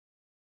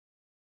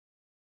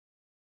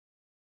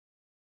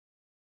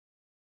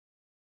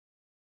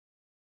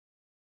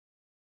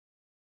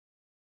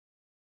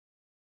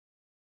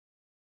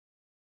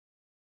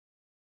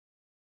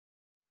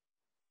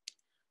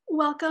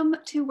Welcome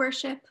to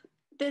worship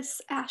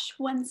this Ash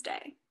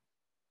Wednesday.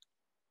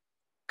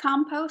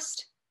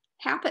 Compost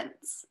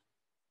happens.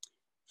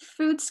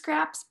 Food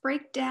scraps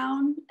break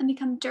down and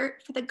become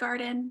dirt for the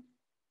garden.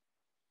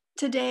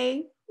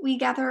 Today, we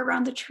gather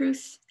around the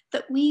truth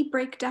that we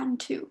break down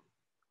too.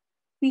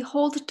 We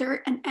hold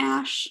dirt and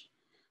ash,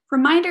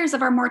 reminders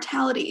of our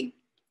mortality,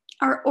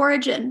 our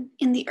origin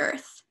in the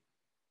earth.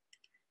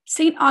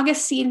 St.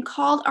 Augustine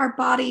called our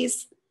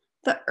bodies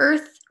the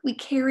earth we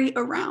carry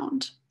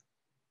around.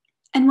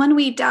 And when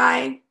we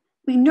die,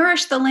 we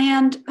nourish the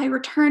land by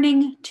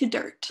returning to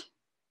dirt.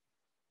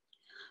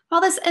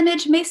 While this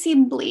image may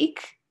seem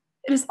bleak,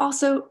 it is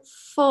also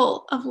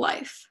full of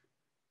life.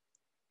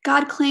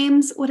 God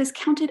claims what is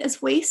counted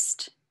as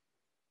waste,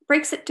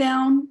 breaks it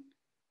down,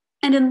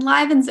 and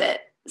enlivens it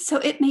so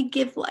it may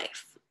give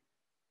life.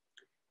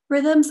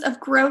 Rhythms of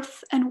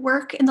growth and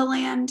work in the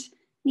land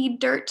need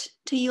dirt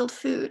to yield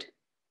food.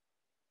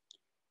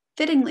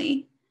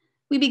 Fittingly,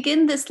 we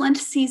begin this Lent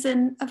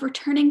season of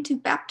returning to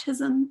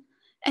baptism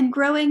and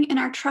growing in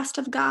our trust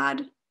of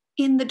God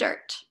in the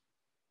dirt.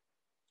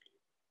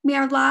 May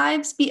our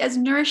lives be as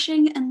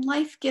nourishing and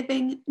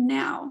life-giving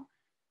now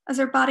as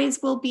our bodies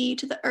will be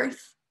to the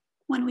earth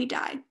when we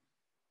die.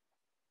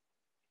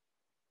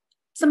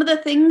 Some of the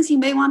things you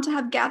may want to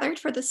have gathered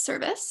for this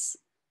service: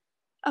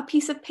 a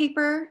piece of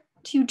paper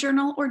to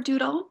journal or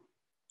doodle,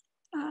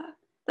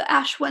 the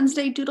Ash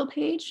Wednesday doodle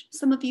page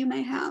some of you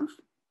may have,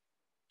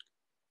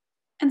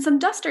 and some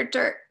dust or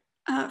dirt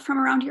from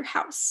around your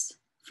house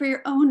for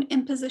your own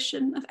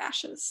imposition of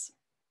ashes.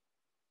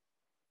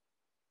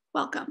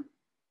 Welcome.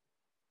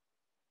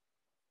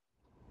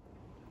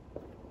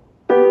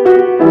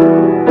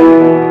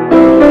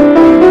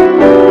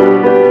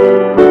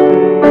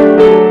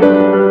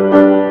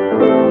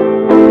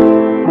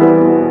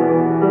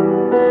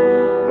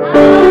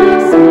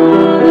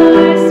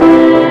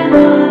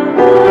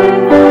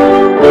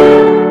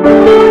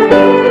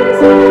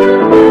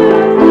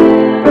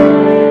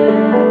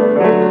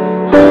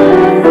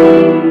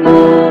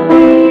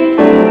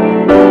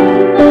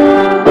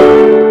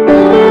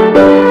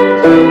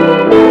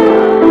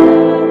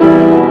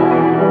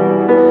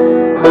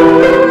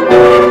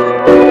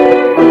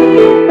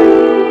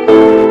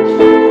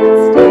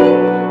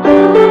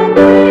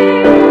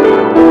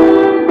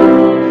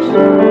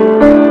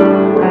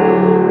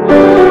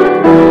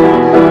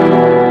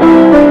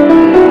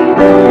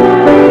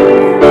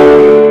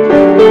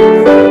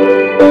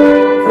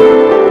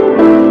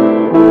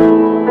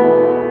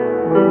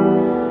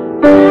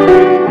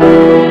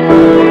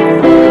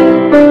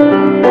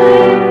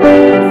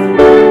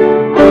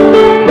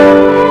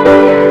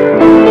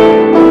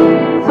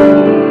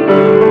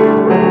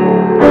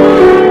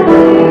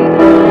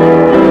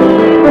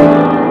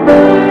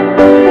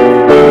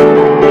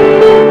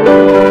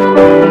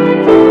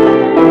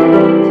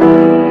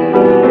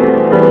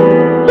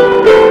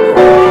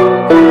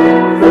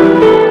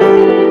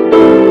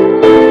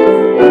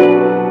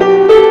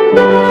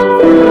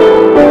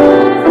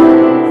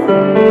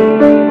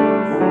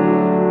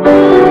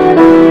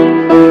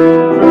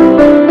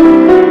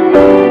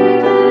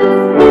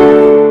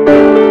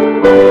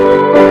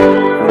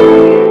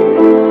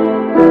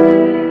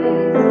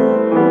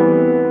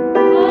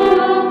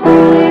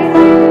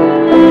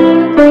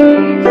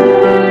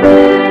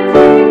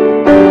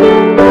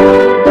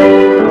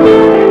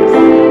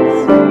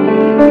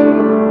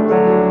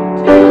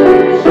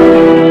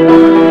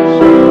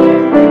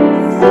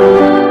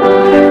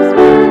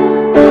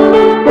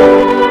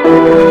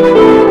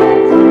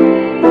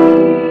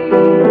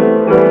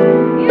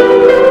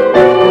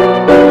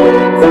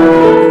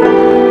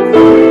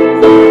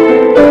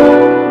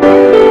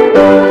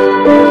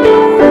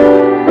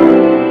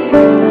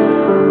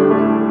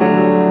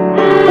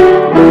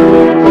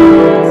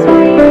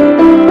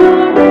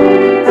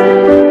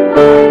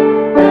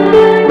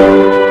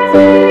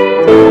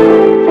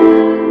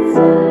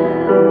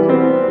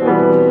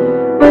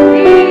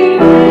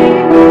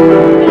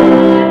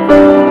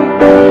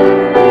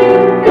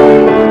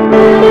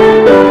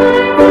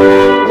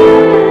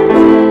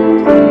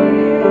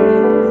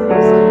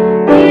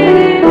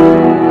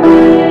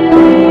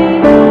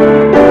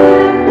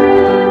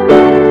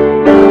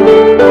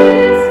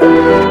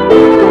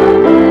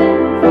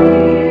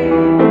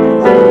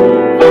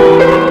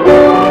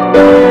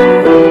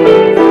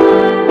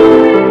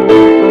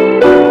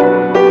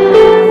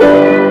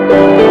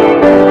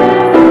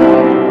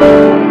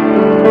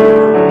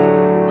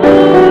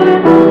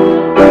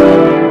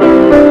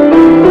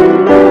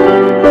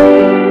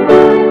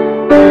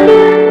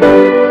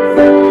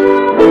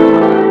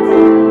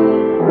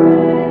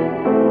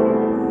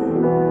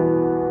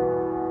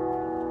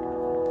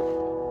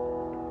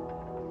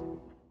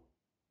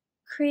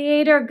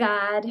 Creator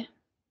God,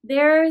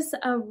 there's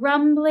a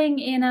rumbling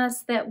in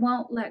us that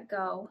won't let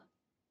go.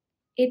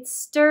 It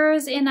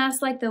stirs in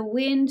us like the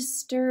wind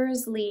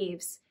stirs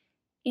leaves,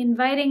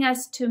 inviting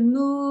us to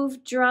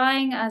move,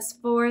 drawing us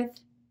forth.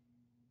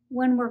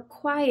 When we're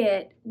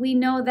quiet, we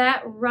know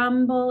that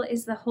rumble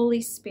is the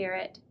Holy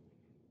Spirit.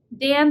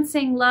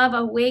 Dancing love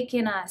awake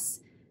in us,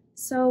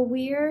 So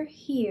we're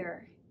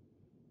here,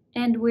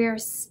 and we're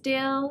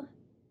still,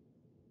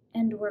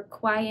 and we're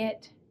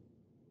quiet.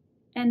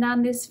 And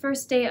on this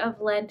first day of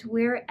Lent,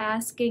 we're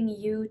asking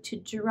you to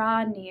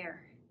draw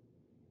near.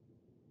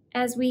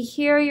 As we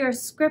hear your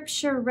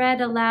scripture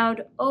read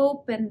aloud,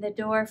 open the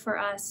door for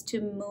us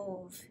to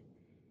move.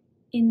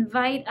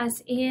 Invite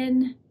us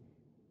in,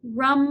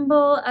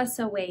 rumble us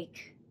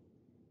awake.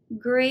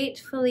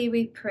 Gratefully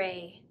we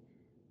pray.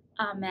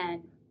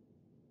 Amen.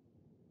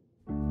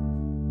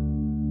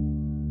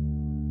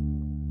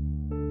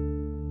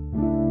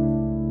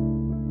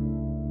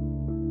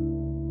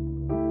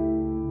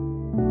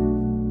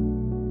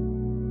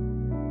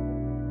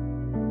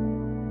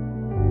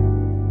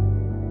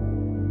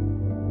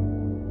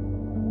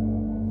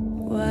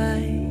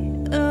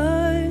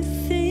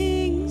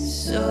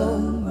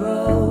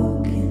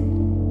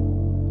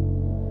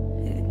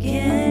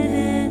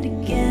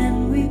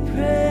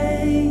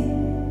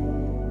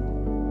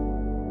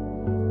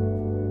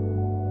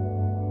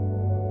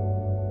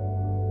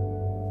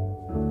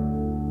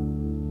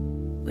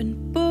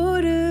 When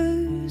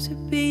borders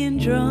are being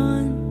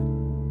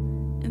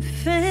drawn and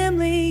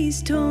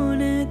families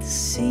torn at the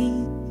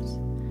seams,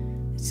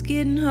 it's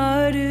getting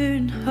harder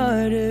and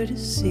harder to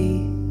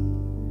see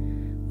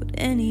what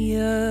any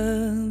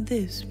of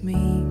this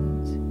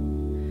means.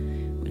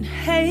 When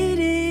hate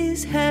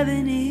is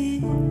having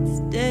its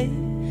day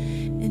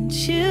and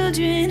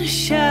children are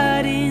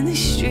shot in the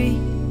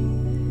street,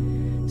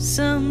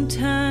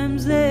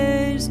 sometimes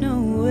there's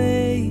no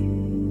way.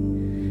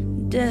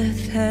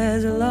 Death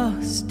has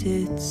lost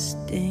its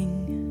sting.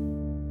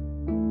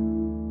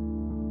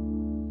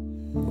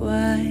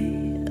 Why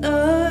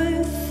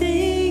are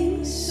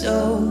things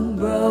so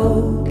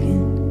broken?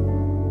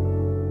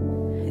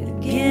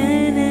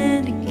 Again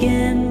and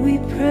again we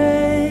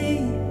pray.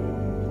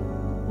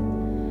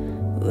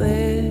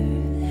 Where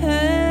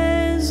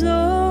has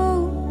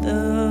all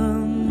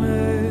the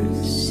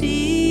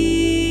mercy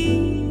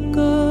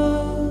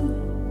gone?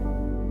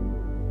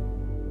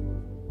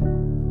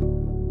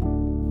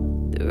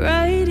 The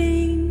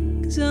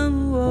writings on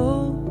the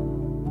wall,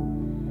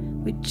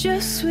 we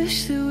just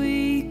wish that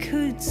we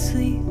could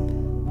sleep.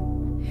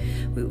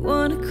 We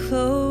want to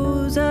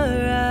close our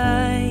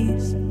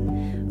eyes.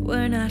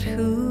 We're not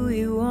who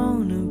we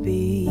want to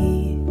be.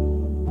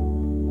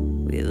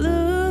 We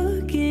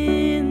look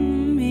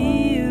in the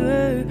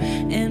mirror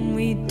and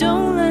we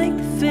don't like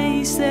the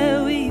face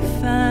that we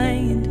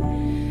find.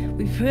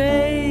 We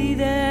pray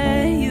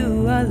that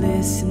you are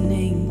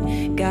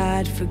listening.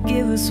 God,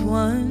 forgive us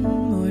one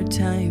more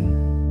time.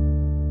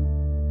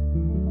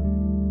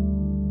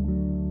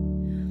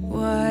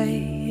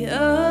 Why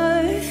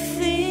are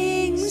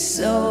things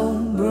so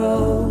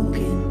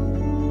broken?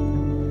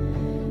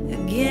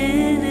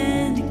 Again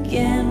and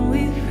again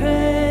we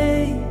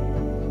pray.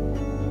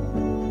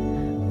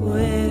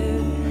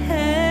 Where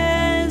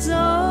has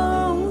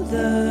all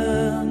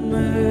the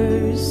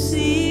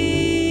mercy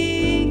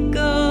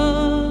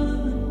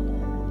gone?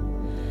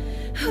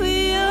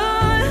 We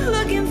are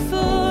looking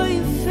for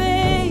your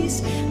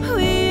face.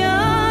 We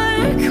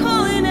are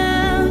calling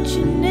out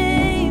your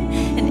name.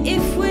 And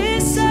if we're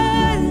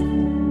silent,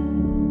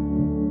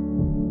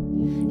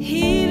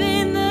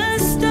 even the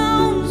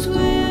stones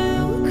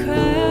will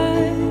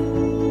cry.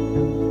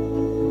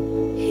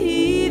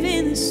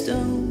 Even the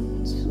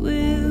stones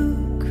will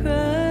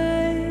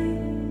cry.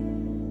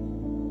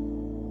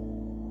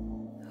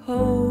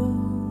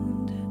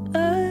 Hold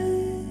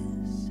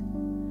us,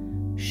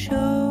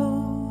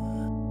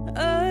 show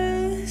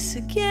us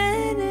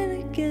again and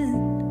again.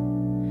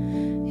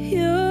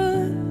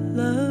 Your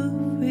love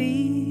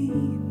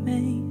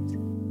remains.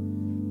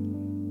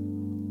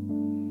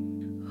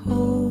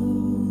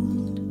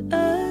 Hold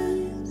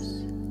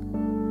us,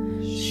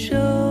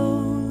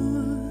 show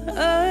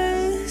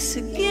us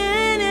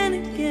again and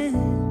again.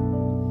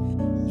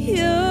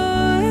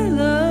 Your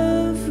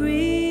love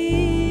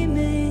remains.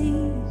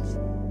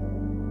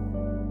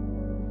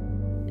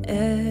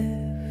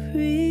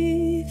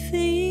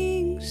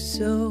 Everything's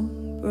so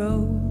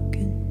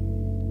broken,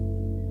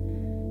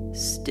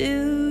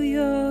 still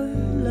your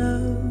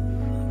love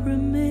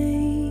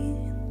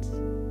remains.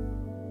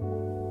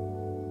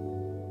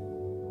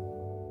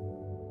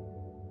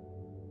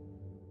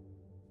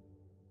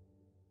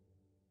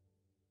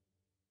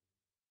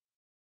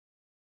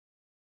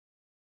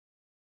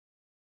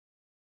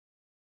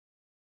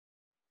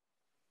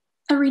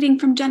 A reading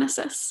from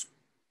Genesis.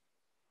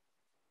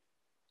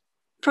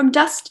 From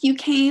dust you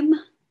came,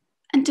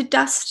 and to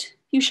dust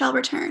you shall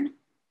return.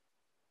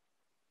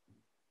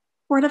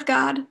 Word of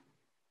God,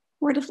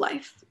 word of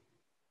life.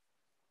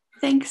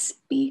 Thanks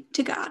be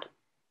to God.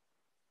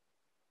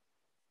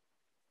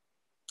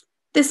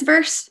 This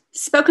verse,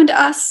 spoken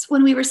to us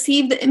when we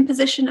received the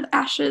imposition of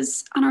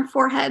ashes on our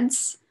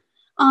foreheads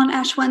on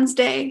Ash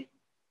Wednesday,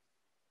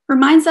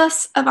 reminds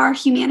us of our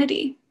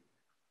humanity.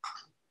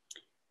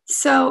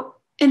 So,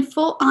 in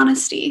full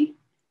honesty,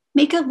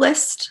 make a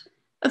list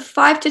of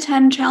 5 to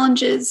 10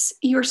 challenges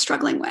you're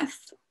struggling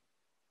with.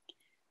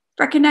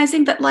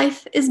 Recognizing that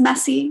life is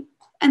messy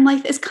and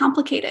life is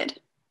complicated.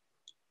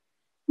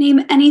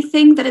 Name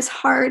anything that is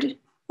hard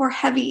or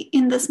heavy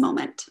in this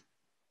moment.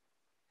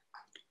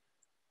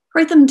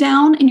 Write them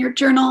down in your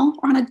journal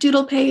or on a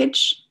doodle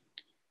page,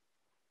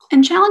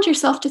 and challenge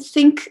yourself to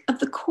think of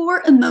the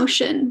core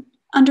emotion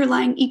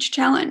underlying each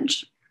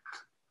challenge.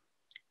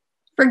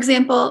 For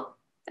example,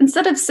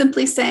 instead of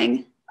simply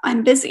saying,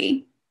 "I'm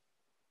busy,"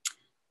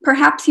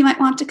 perhaps you might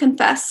want to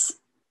confess,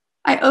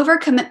 "I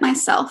overcommit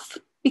myself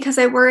because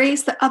I worry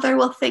that others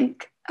will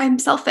think I'm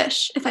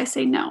selfish if I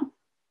say no."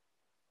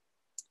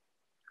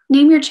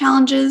 Name your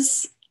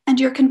challenges and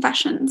your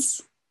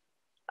confessions,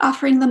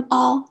 offering them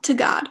all to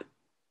God.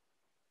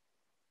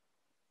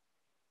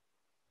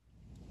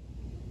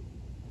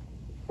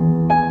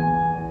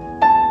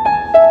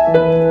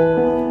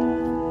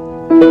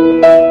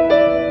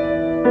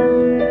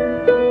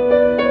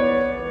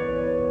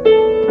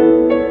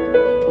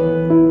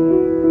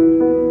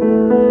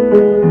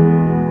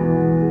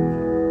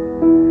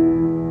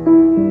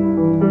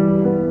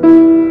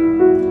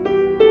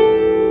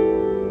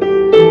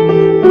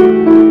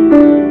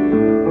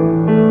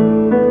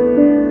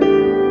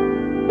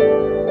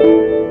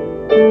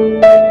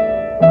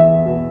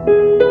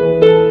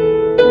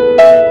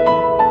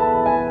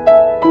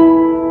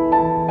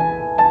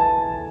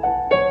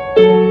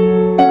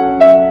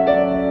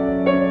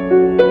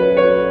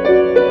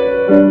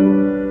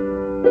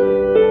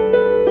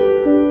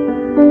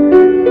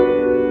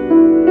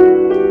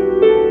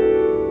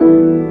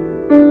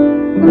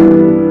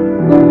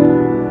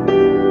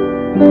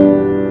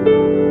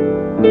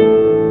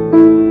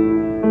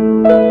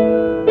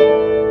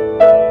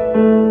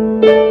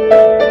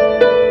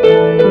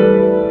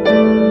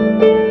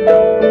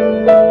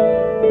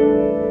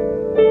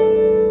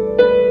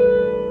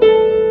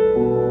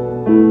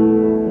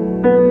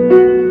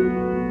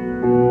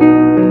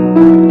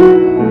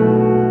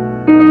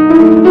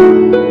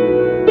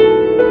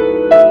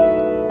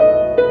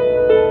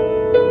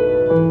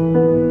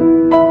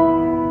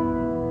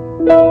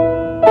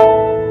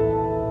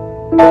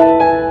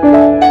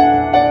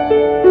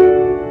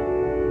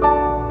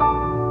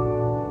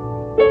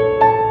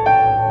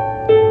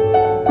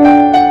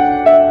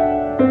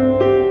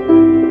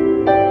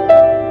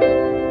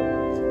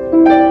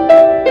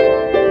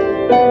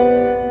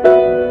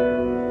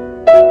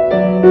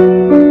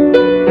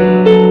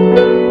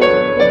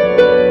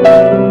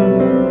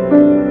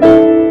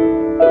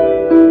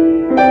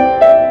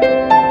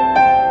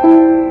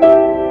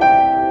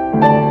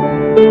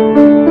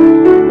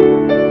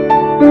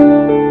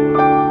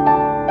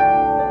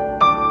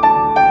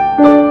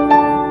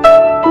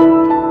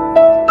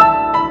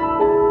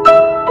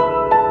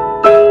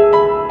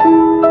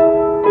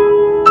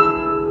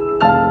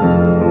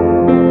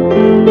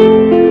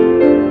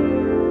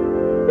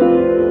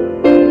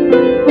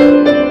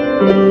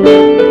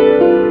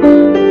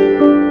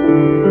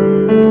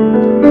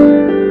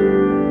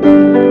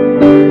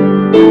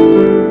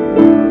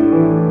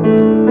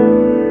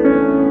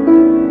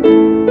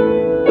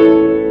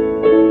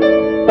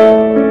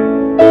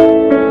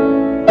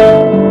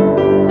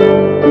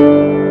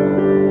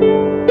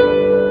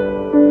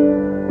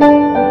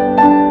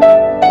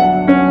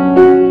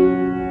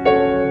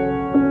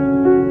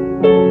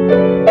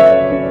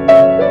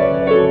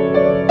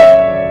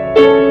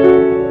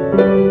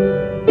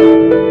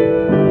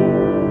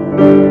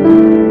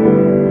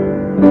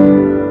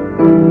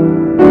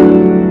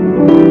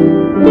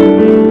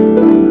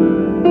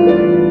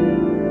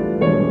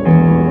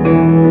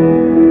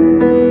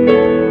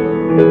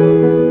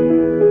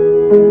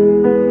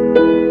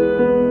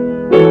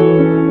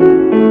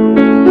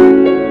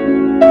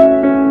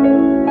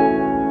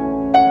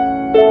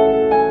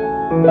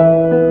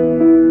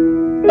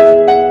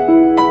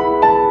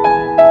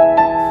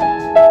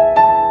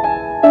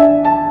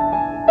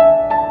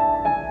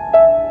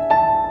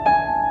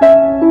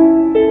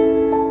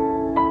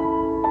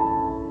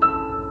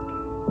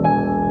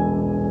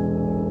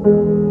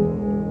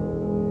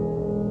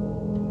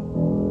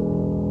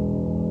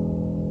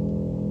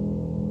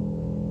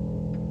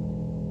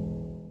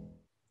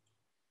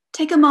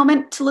 Take a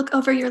moment to look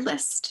over your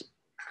list.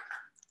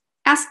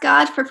 Ask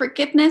God for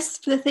forgiveness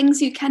for the things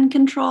you can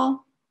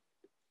control.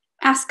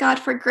 Ask God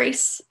for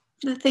grace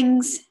for the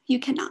things you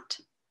cannot.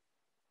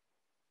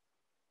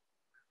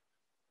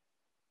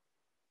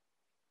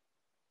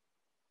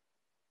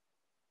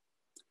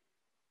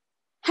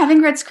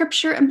 Having read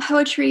scripture and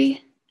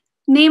poetry,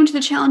 named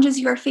the challenges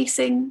you are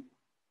facing,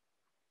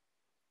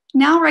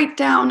 now write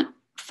down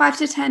 5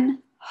 to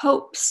 10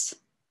 hopes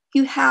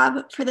you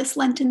have for this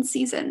Lenten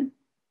season.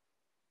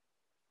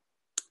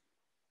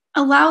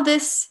 Allow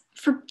this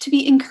to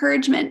be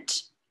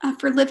encouragement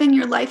for living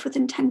your life with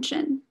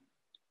intention.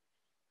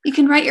 You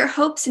can write your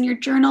hopes in your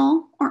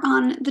journal or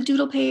on the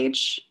doodle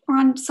page or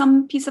on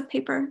some piece of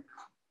paper.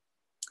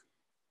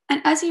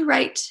 And as you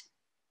write,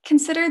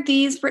 consider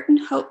these written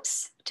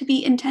hopes to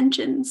be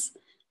intentions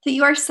that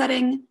you are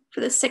setting for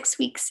the 6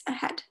 weeks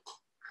ahead.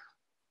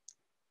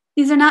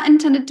 These are not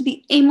intended to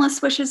be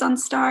aimless wishes on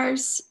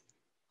stars,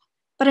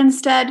 but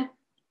instead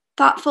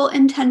thoughtful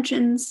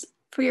intentions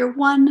for your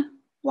one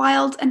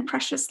wild and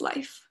precious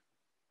life.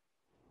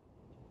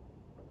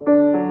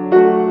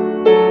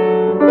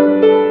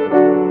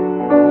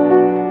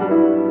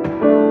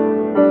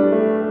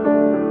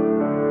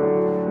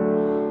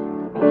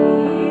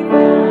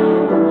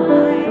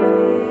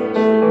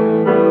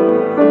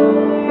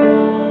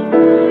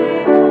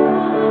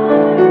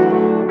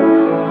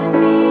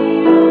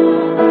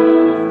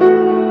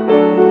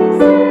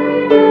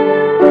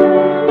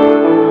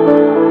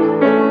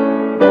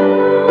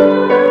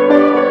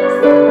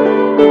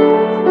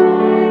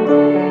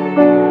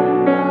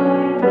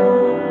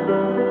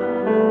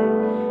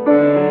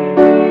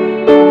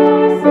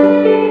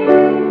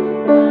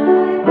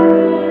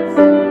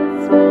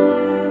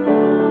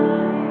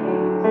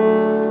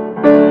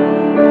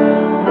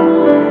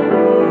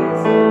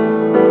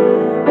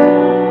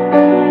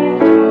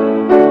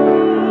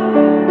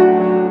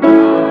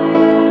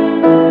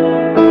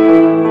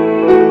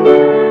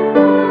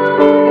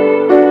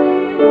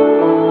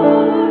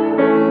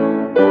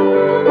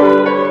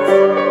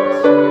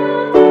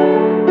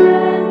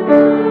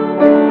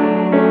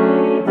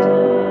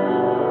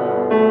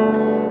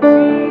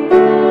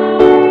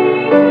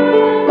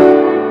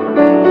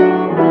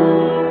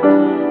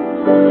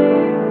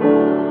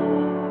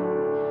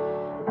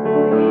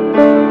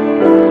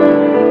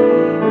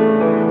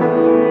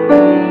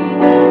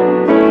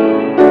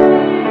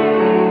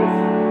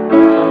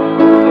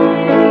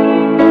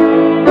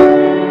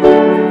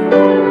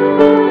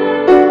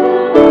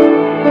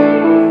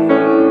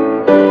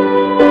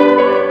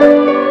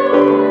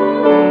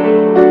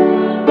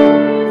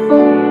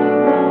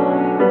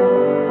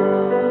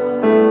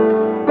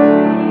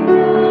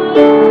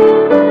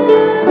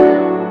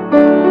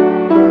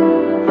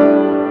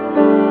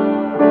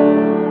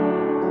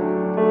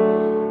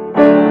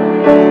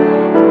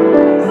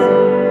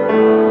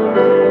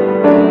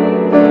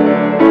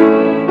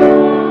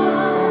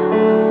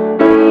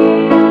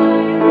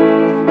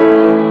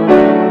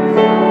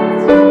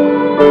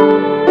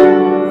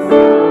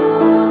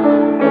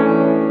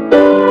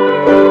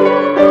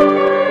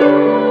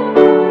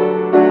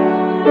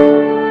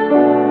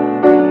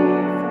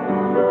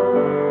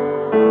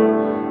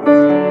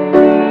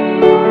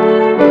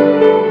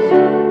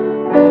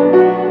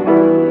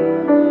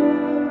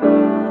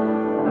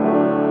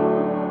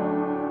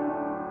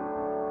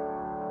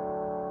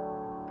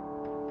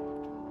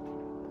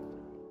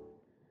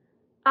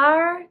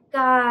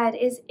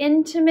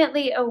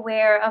 intimately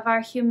aware of our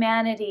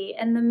humanity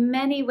and the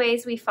many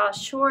ways we fall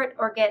short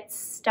or get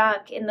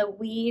stuck in the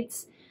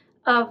weeds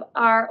of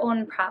our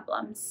own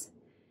problems.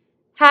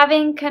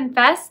 Having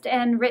confessed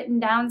and written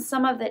down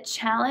some of the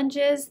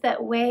challenges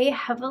that weigh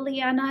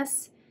heavily on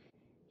us,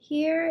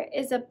 here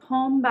is a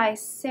poem by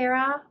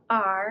Sarah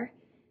R.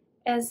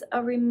 as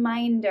a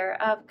reminder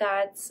of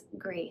God's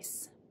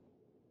grace.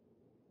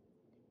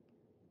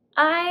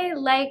 I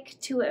like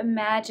to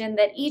imagine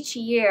that each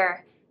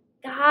year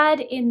God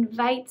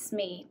invites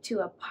me to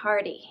a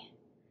party.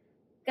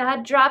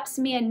 God drops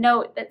me a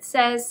note that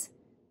says,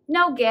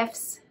 "No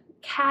gifts,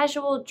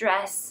 casual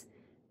dress,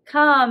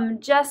 come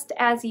just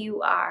as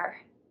you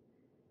are."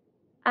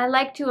 I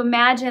like to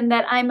imagine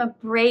that I'm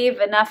brave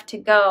enough to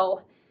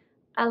go.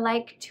 I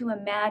like to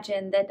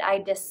imagine that I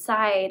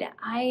decide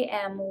I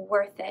am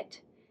worth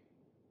it.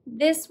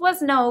 This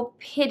was no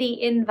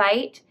pity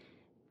invite.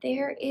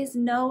 There is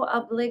no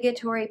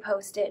obligatory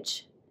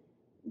postage.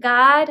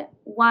 God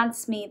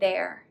wants me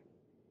there.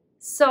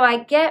 So I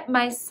get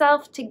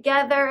myself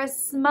together,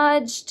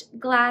 smudged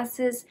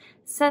glasses,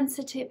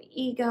 sensitive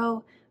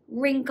ego,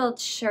 wrinkled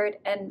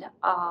shirt, and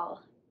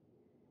all.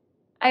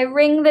 I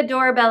ring the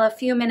doorbell a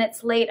few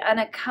minutes late on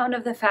account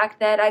of the fact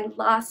that I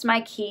lost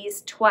my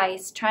keys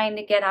twice trying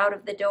to get out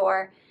of the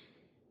door.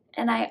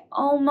 And I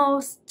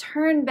almost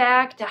turn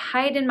back to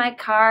hide in my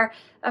car,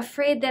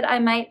 afraid that I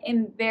might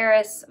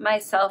embarrass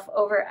myself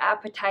over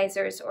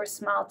appetizers or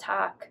small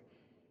talk.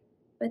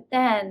 But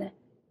then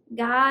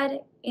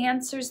God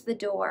answers the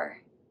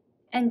door,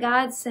 and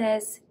God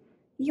says,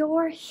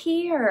 "You're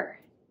here."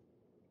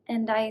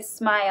 And I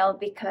smile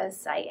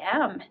because I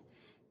am.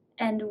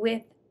 And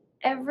with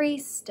every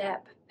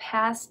step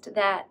past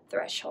that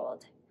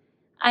threshold,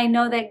 I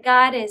know that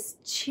God is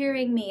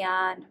cheering me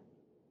on.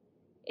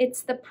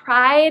 It's the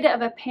pride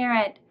of a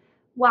parent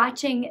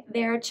watching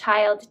their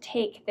child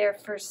take their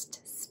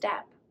first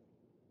step.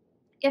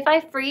 If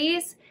I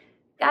freeze,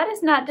 God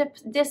is not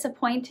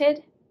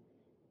disappointed.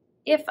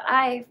 If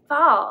I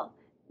fall,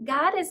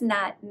 God is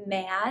not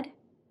mad.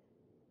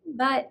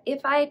 But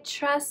if I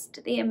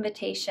trust the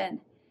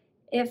invitation,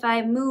 if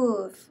I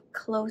move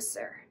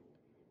closer,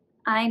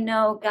 I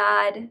know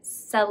God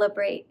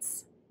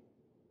celebrates.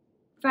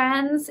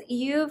 Friends,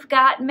 you've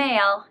got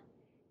mail.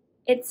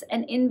 It's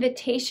an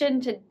invitation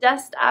to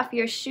dust off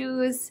your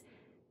shoes,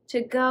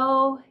 to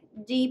go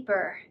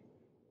deeper,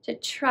 to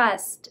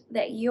trust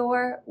that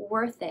you're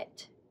worth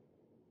it,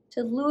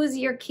 to lose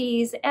your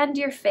keys and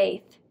your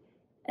faith,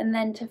 and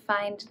then to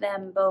find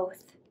them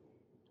both,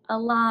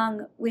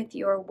 along with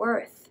your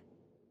worth.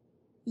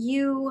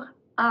 You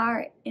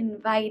are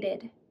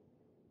invited.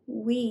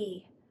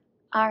 We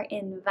are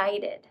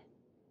invited.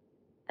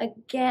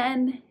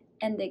 Again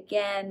and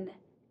again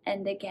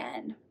and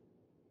again.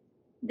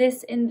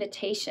 This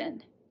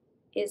invitation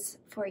is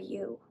for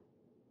you.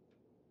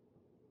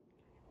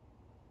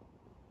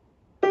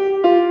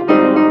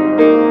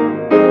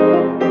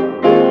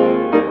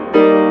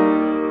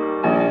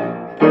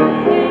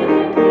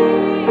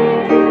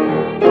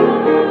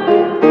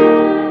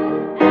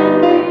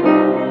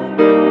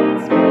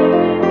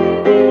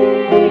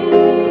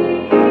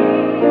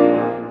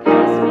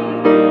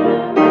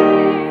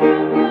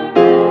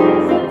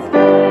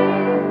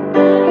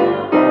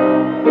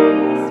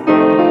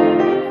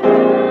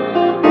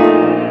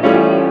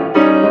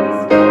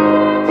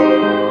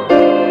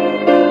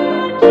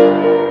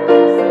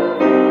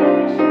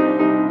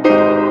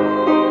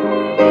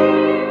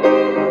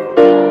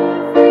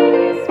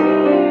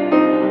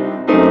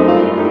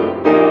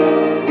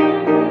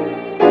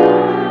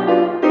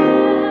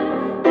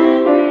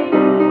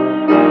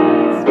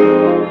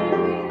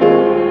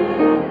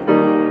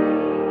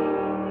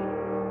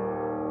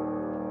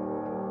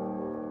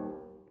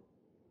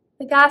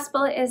 The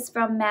Gospel is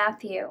from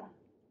Matthew.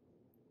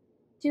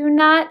 Do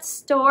not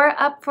store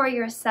up for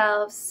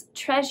yourselves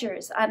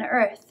treasures on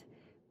earth,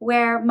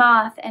 where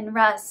moth and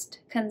rust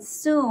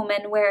consume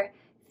and where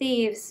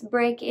thieves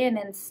break in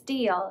and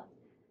steal,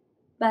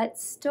 but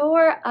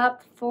store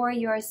up for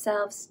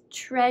yourselves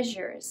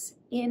treasures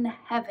in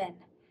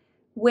heaven,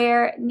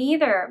 where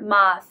neither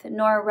moth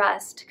nor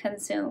rust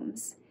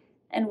consumes,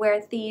 and where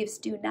thieves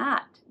do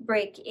not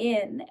break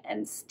in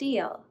and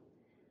steal.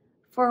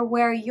 For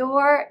where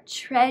your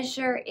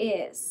treasure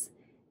is,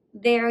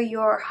 there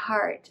your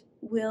heart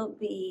will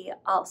be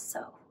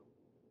also.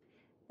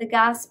 The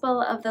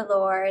Gospel of the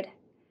Lord.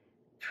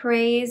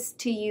 Praise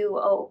to you,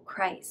 O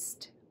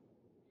Christ.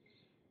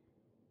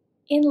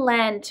 In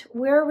Lent,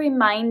 we're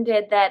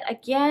reminded that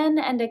again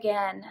and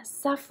again,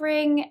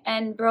 suffering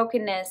and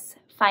brokenness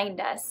find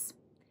us.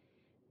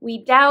 We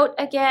doubt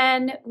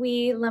again,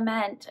 we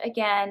lament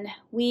again,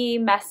 we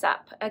mess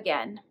up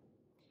again.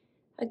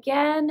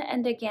 Again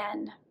and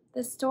again.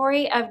 The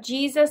story of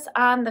Jesus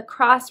on the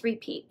cross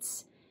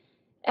repeats.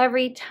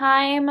 Every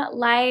time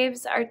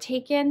lives are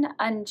taken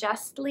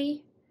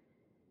unjustly,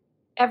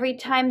 every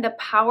time the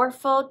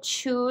powerful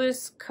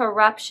choose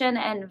corruption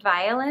and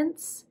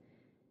violence,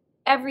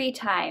 every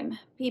time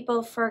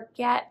people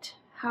forget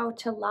how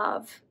to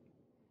love.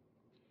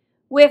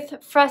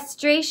 With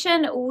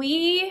frustration,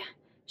 we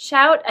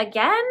Shout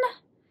again?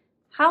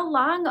 How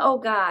long, O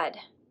God?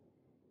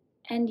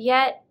 And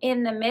yet,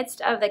 in the midst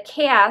of the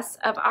chaos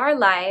of our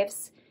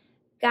lives,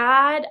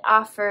 God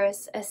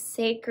offers a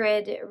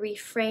sacred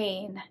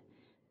refrain.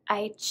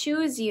 I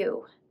choose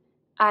you.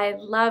 I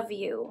love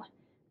you.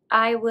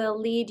 I will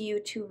lead you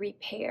to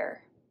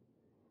repair.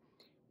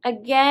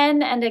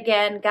 Again and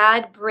again,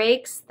 God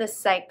breaks the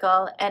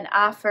cycle and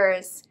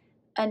offers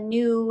a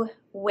new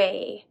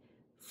way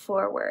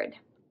forward.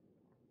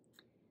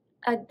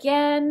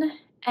 Again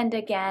and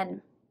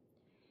again.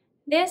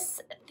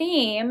 This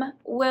theme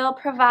will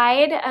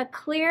provide a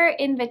clear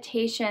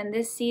invitation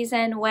this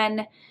season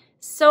when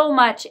so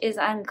much is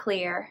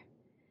unclear.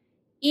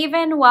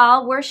 Even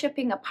while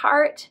worshiping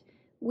apart,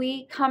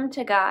 we come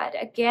to God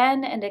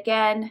again and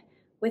again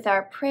with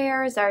our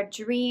prayers, our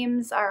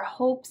dreams, our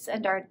hopes,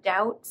 and our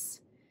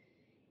doubts.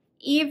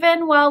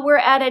 Even while we're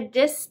at a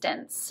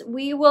distance,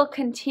 we will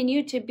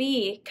continue to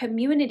be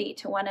community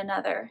to one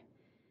another,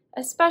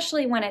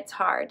 especially when it's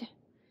hard,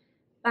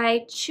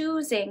 by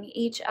choosing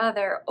each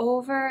other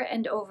over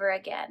and over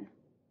again.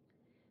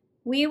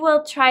 We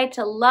will try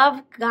to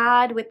love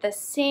God with the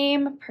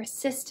same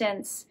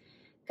persistence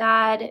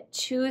God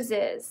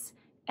chooses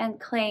and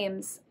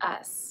claims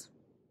us.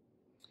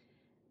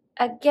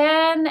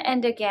 Again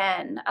and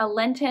again, a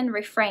Lenten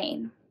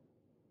refrain.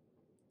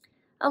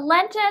 A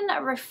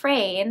Lenten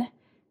refrain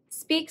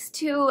speaks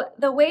to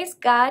the ways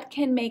God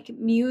can make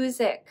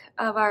music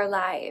of our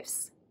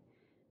lives.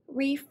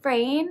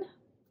 Refrain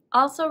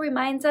also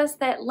reminds us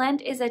that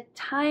Lent is a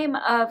time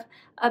of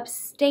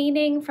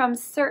abstaining from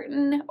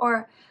certain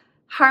or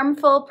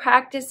harmful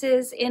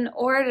practices in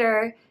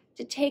order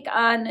to take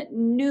on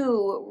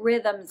new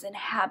rhythms and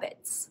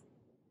habits.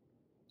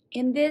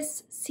 In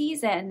this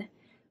season,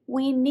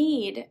 we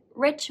need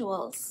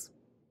rituals,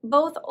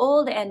 both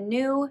old and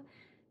new,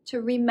 to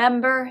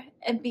remember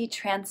and be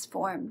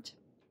transformed.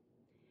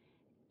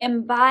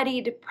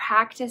 Embodied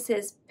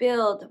practices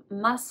build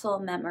muscle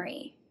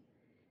memory.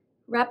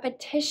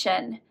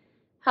 Repetition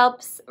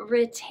helps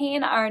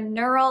retain our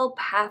neural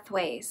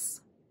pathways.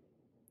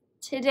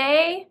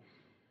 Today,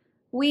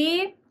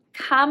 we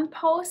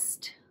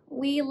compost,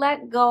 we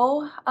let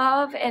go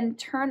of and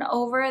turn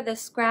over the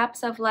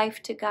scraps of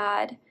life to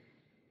God.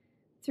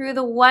 Through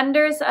the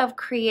wonders of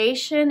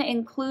creation,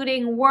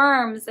 including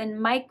worms and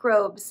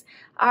microbes,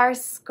 our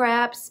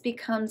scraps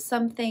become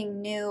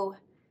something new,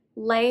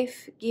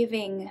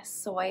 life-giving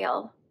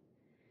soil.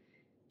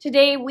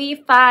 Today we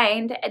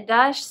find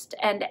dust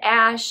and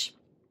ash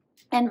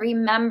and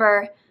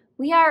remember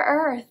we are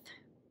earth,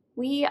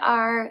 we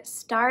are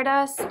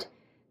stardust,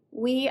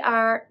 we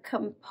are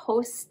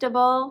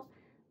compostable.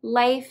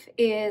 Life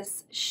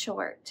is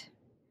short.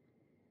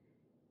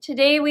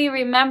 Today we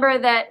remember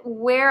that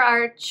where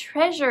our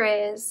treasure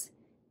is,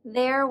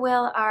 there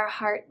will our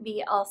heart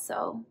be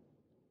also.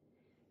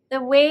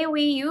 The way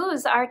we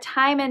use our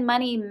time and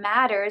money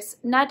matters,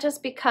 not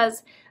just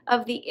because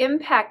of the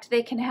impact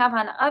they can have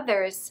on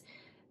others,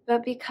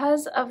 but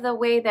because of the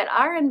way that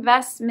our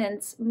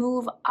investments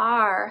move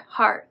our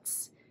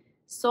hearts,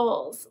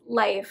 souls,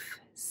 life,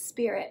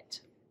 spirit.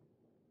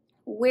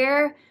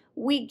 Where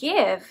we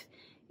give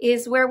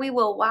is where we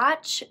will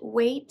watch,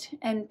 wait,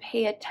 and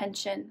pay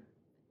attention.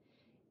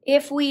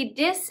 If we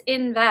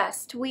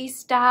disinvest, we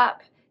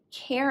stop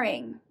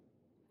caring.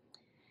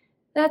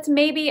 That's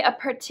maybe a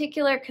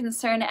particular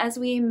concern as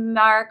we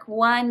mark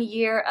 1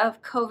 year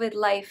of COVID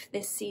life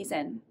this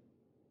season.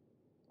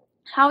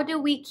 How do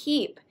we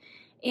keep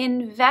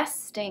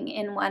investing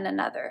in one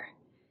another,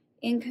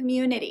 in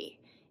community,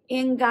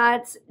 in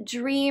God's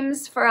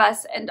dreams for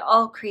us and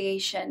all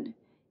creation,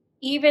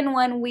 even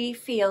when we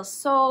feel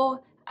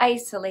so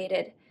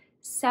isolated,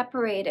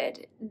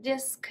 separated,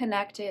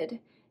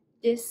 disconnected,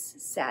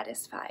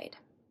 dissatisfied?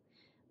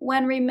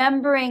 When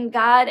remembering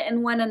God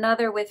and one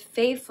another with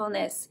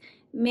faithfulness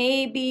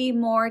may be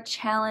more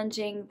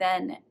challenging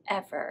than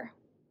ever.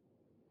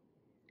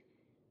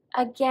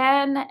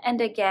 Again and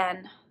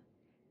again,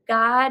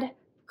 God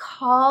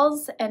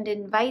calls and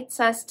invites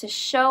us to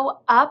show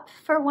up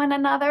for one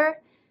another,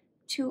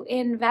 to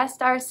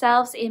invest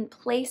ourselves in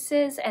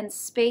places and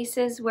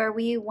spaces where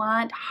we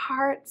want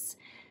hearts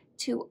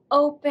to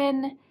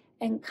open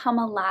and come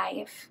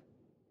alive.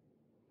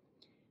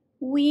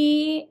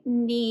 We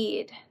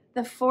need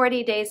the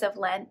 40 days of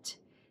Lent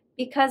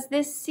because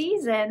this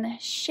season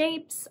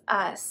shapes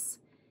us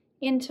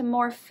into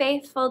more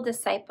faithful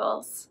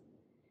disciples.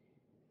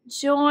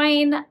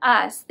 Join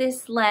us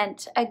this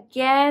Lent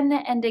again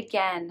and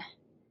again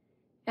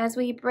as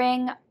we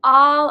bring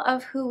all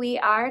of who we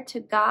are to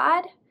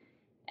God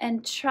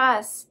and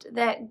trust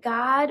that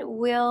God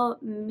will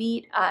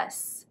meet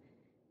us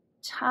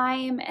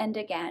time and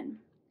again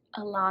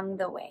along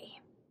the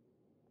way.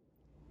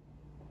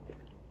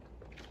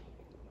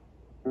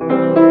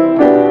 All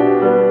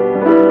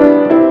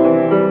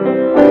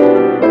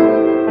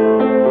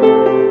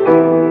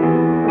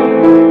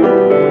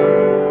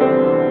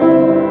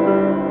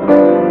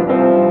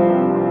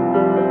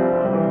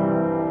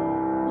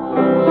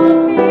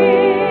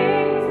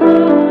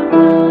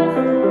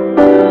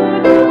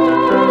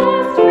things of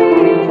us, who dost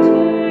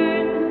return.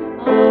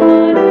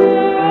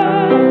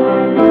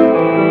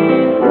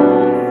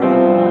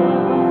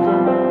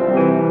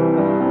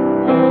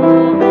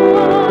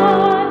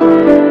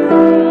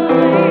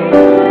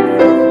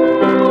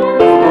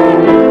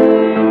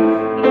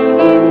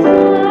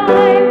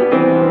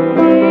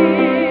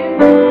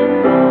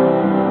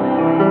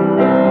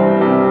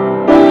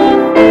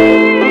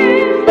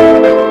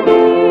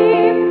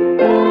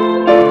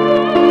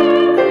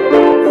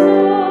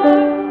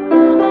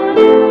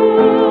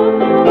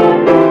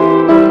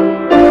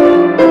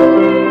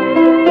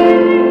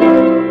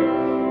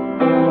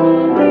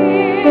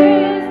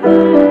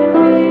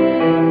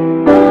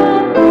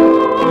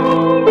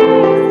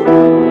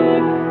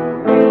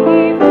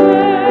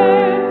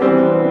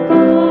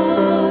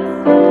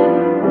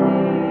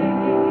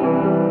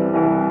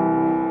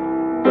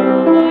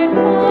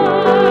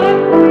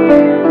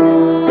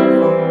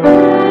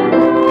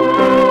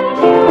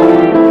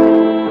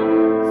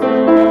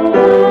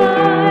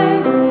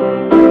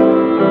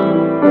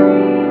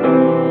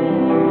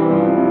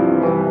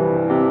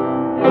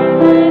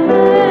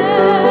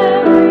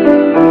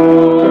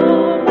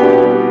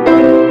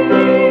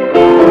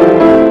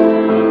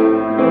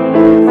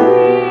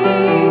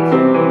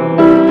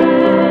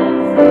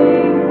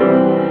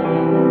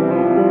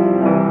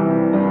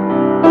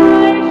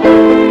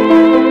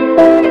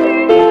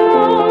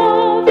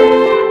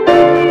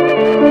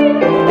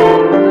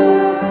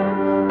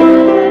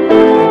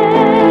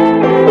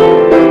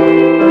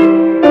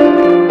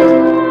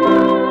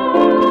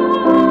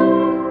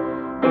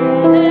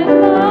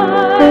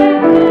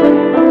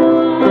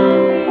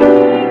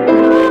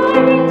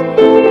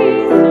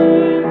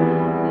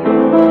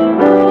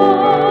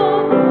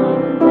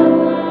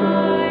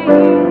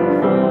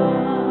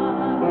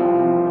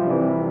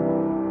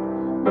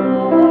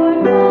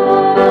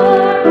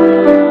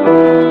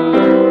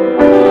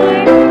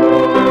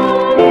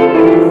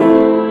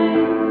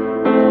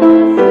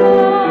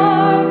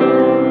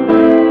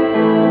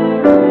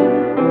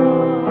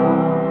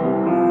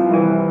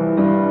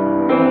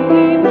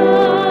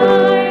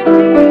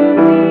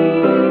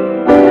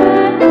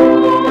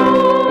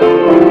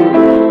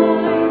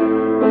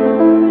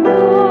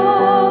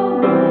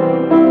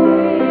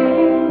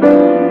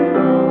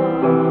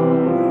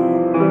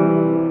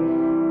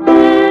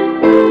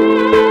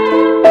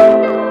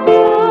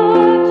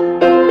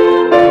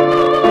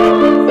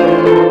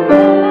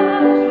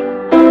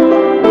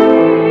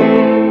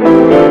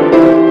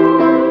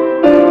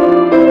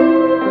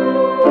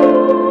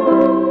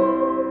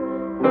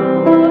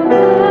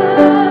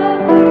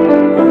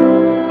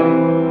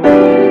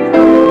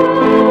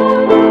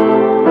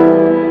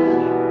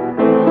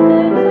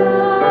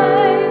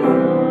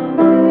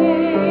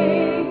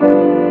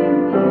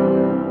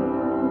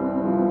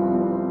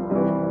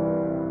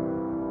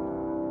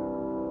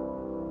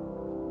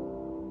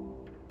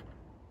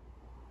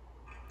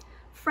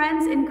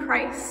 Friends in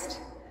Christ,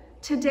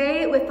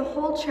 today with the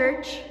whole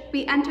church,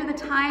 we enter the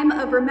time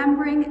of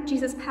remembering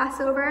Jesus'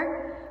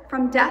 Passover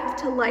from death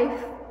to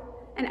life,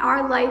 and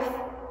our life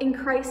in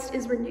Christ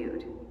is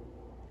renewed.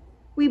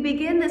 We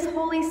begin this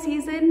holy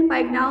season by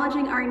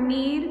acknowledging our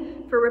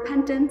need for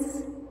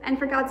repentance and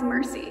for God's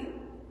mercy.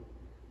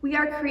 We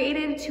are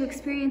created to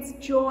experience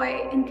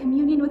joy in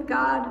communion with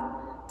God,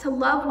 to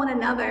love one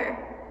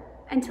another,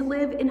 and to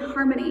live in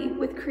harmony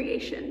with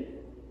creation.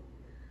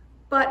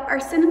 But our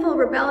sinful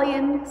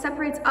rebellion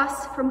separates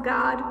us from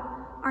God,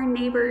 our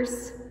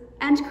neighbors,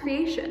 and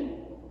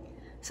creation,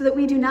 so that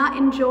we do not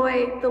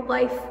enjoy the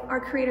life our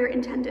Creator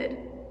intended.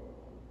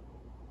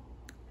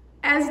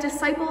 As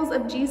disciples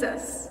of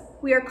Jesus,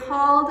 we are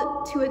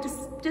called to a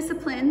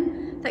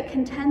discipline that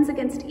contends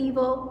against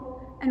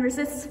evil and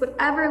resists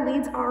whatever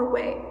leads us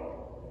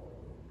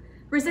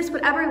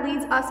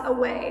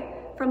away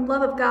from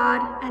love of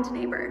God and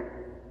neighbor.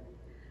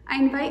 I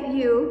invite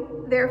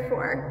you,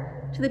 therefore,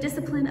 to the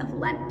discipline of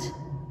Lent,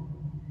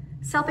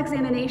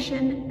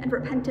 self-examination and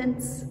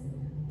repentance,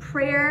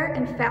 prayer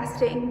and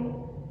fasting,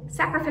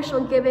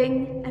 sacrificial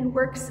giving, and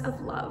works of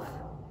love,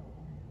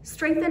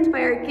 strengthened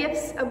by our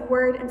gifts of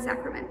word and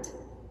sacrament.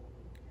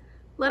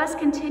 Let us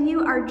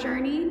continue our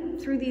journey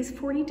through these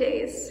 40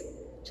 days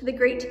to the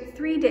great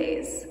 3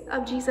 days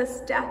of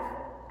Jesus' death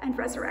and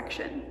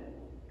resurrection.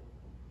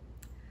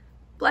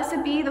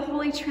 Blessed be the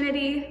Holy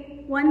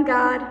Trinity, one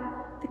God,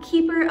 the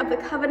keeper of the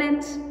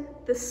covenant,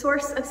 the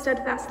source of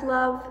steadfast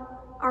love,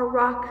 our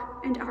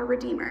rock and our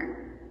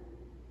Redeemer.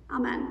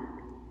 Amen.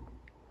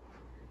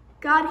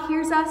 God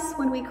hears us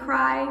when we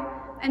cry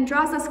and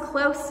draws us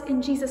close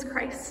in Jesus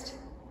Christ.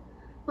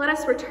 Let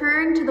us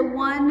return to the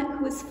one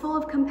who is full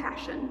of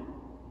compassion.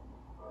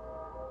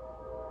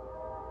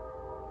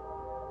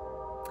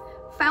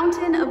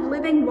 Fountain of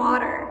living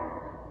water,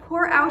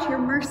 pour out your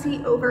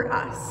mercy over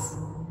us.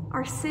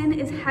 Our sin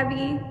is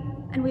heavy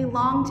and we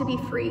long to be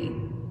free.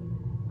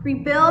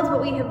 Rebuild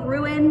what we have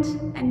ruined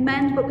and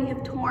mend what we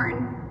have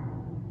torn.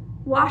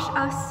 Wash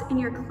us in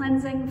your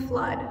cleansing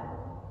flood.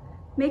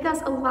 Make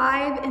us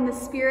alive in the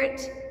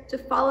Spirit to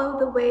follow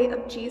the way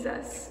of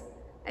Jesus,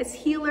 as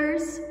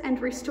healers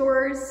and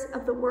restorers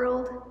of the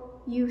world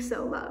you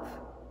so love.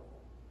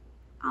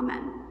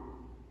 Amen.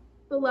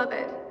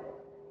 Beloved,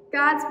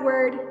 God's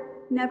word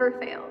never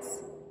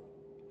fails.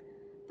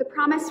 The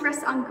promise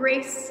rests on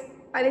grace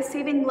by the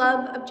saving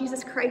love of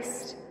Jesus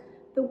Christ,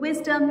 the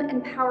wisdom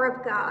and power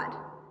of God.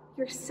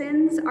 Your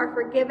sins are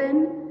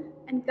forgiven,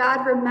 and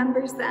God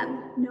remembers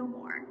them no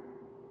more.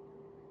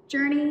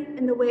 Journey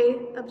in the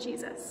way of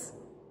Jesus.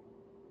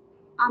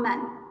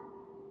 Amen.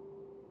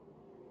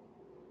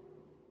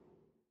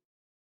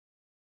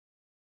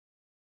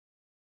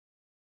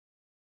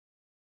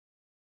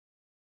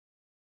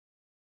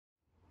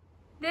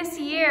 This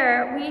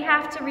year, we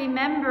have to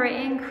remember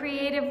in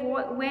creative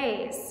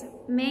ways,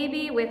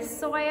 maybe with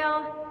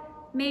soil,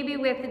 maybe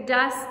with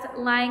dust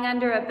lying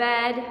under a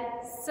bed,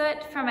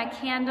 soot from a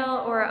candle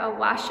or a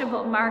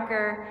washable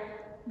marker,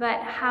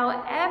 but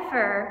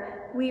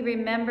however we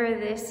remember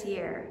this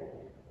year,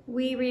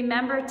 we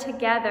remember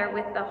together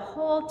with the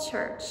whole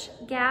church,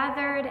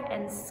 gathered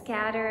and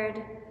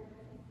scattered.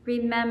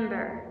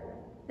 Remember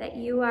that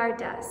you are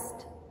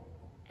dust,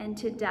 and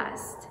to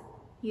dust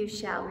you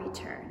shall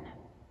return.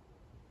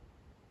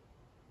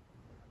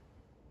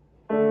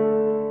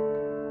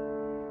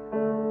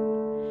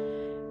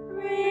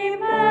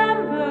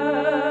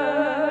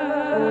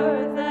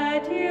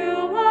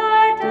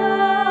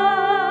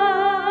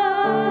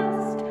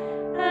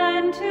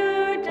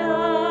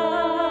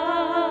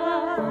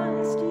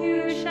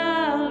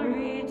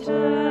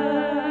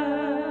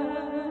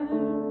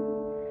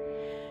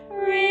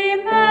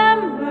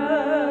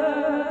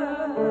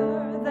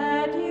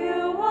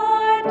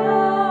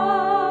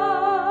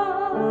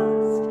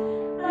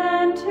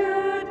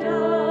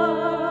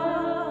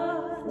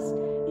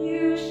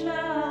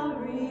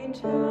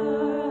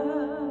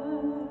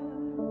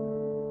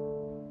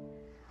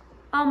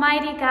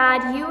 Almighty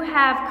God, you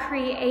have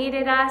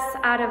created us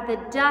out of the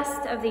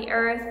dust of the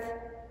earth.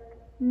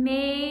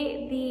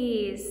 May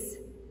these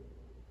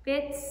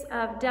bits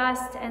of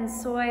dust and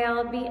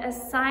soil be a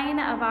sign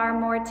of our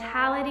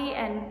mortality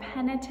and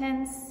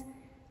penitence,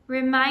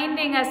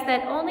 reminding us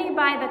that only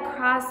by the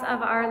cross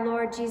of our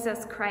Lord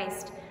Jesus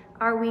Christ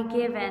are we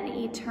given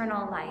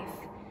eternal life.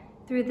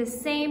 Through the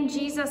same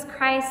Jesus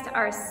Christ,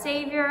 our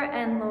Savior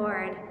and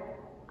Lord.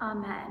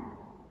 Amen.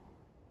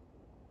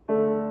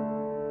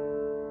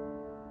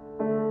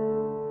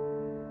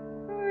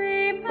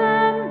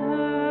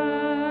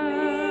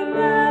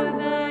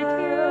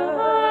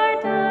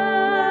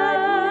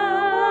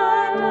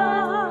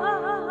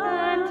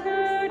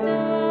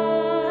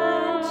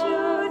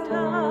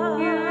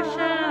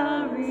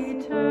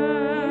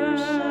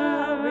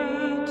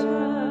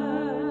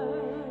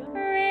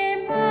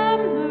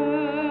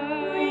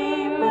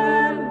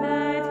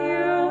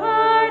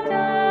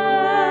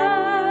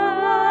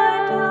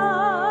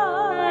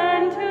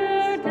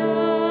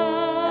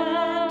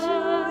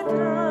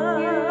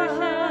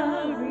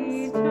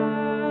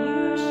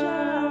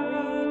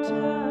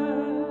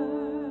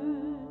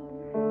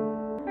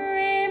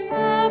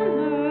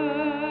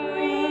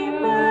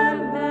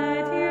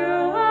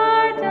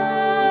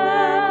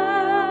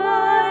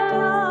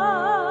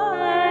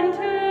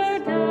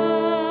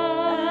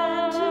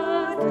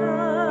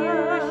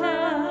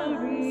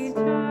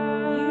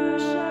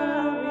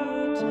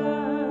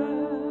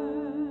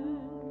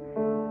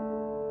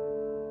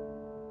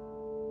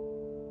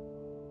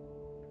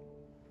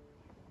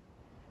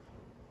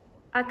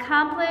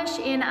 Accomplish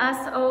in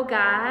us, O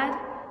God,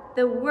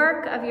 the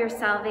work of your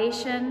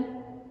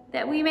salvation,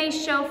 that we may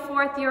show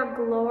forth your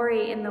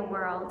glory in the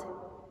world.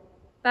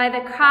 By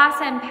the cross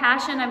and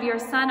passion of your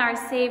Son, our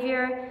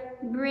Savior,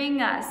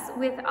 bring us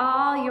with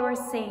all your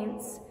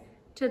saints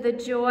to the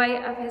joy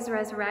of his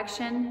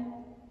resurrection.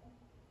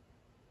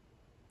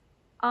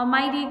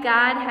 Almighty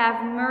God,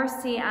 have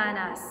mercy on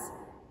us.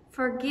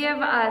 Forgive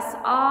us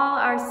all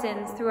our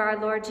sins through our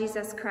Lord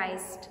Jesus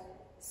Christ.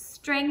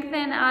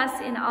 Strengthen us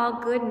in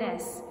all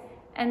goodness,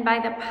 and by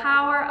the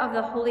power of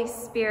the Holy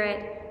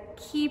Spirit,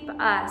 keep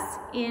us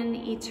in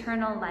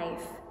eternal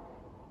life.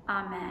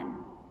 Amen.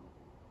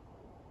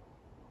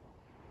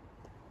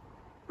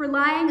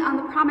 Relying on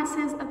the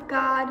promises of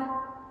God,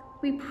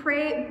 we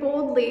pray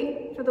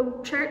boldly for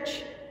the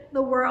church,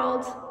 the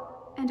world,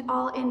 and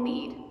all in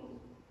need.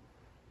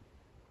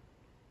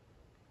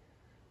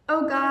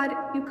 O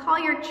God, you call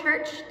your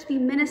church to be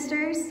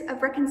ministers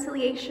of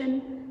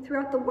reconciliation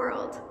throughout the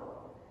world.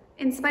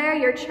 Inspire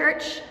your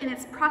church in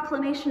its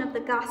proclamation of the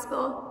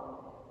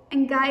gospel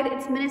and guide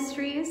its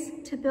ministries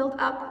to build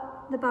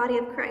up the body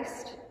of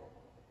Christ.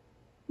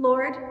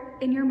 Lord,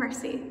 in your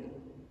mercy,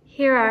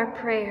 hear our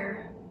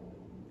prayer.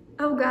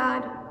 O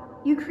God,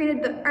 you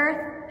created the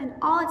earth and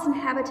all its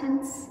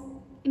inhabitants,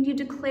 and you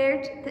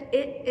declared that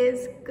it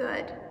is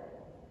good.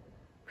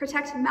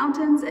 Protect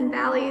mountains and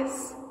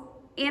valleys,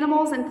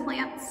 animals and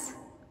plants,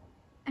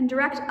 and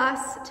direct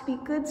us to be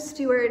good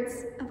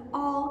stewards of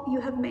all you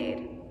have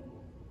made.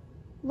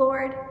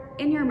 Lord,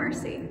 in your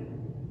mercy,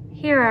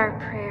 hear our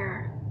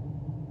prayer.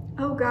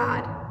 O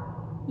God,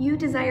 you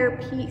desire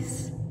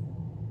peace.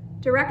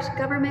 Direct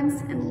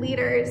governments and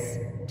leaders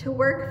to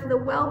work for the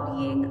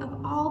well-being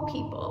of all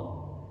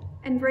people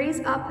and raise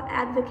up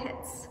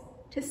advocates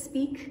to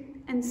speak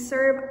and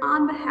serve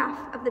on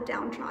behalf of the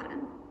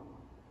downtrodden.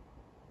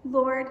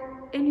 Lord,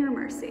 in your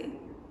mercy,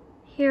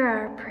 hear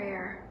our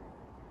prayer.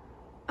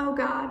 O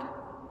God,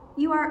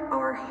 you are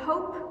our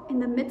hope in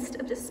the midst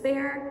of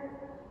despair,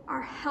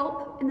 our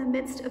help in the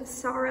midst of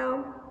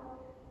sorrow,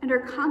 and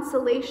our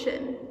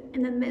consolation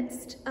in the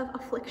midst of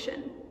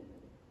affliction.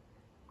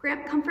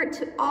 Grant comfort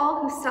to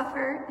all who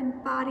suffer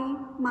in body,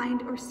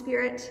 mind, or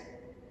spirit,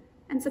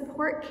 and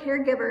support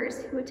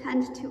caregivers who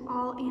attend to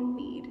all in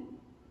need.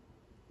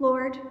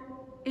 Lord,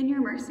 in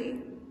your mercy,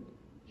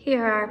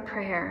 hear our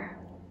prayer.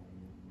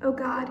 O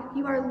God,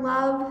 you are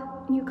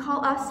love, and you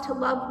call us to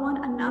love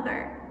one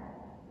another.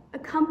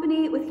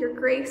 Accompany with your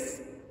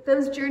grace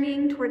those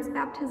journeying towards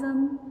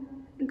baptism,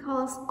 and call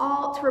us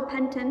all to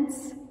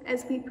repentance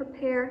as we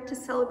prepare to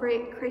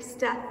celebrate Christ's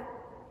death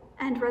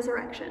and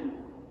resurrection.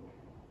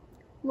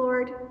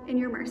 Lord, in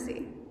your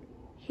mercy,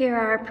 hear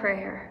our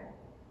prayer.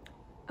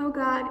 O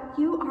God,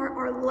 you are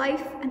our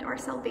life and our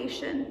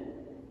salvation.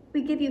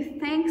 We give you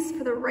thanks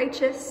for the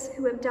righteous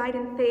who have died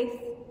in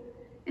faith.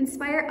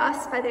 Inspire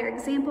us by their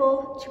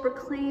example to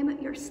proclaim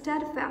your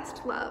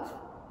steadfast love.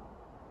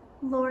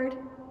 Lord,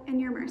 in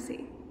your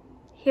mercy,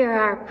 hear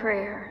our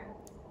prayer.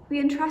 We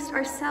entrust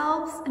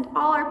ourselves and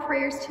all our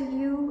prayers to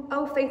you,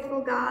 O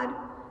faithful God,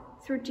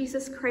 through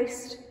Jesus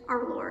Christ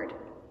our Lord.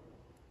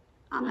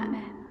 Amen.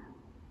 Amen.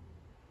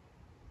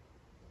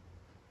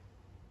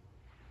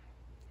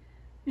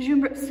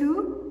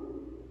 Jumbrtsu,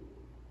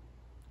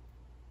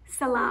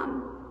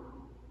 Salam.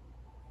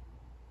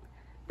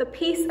 The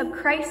peace of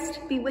Christ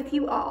be with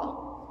you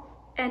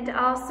all. And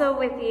also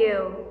with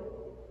you.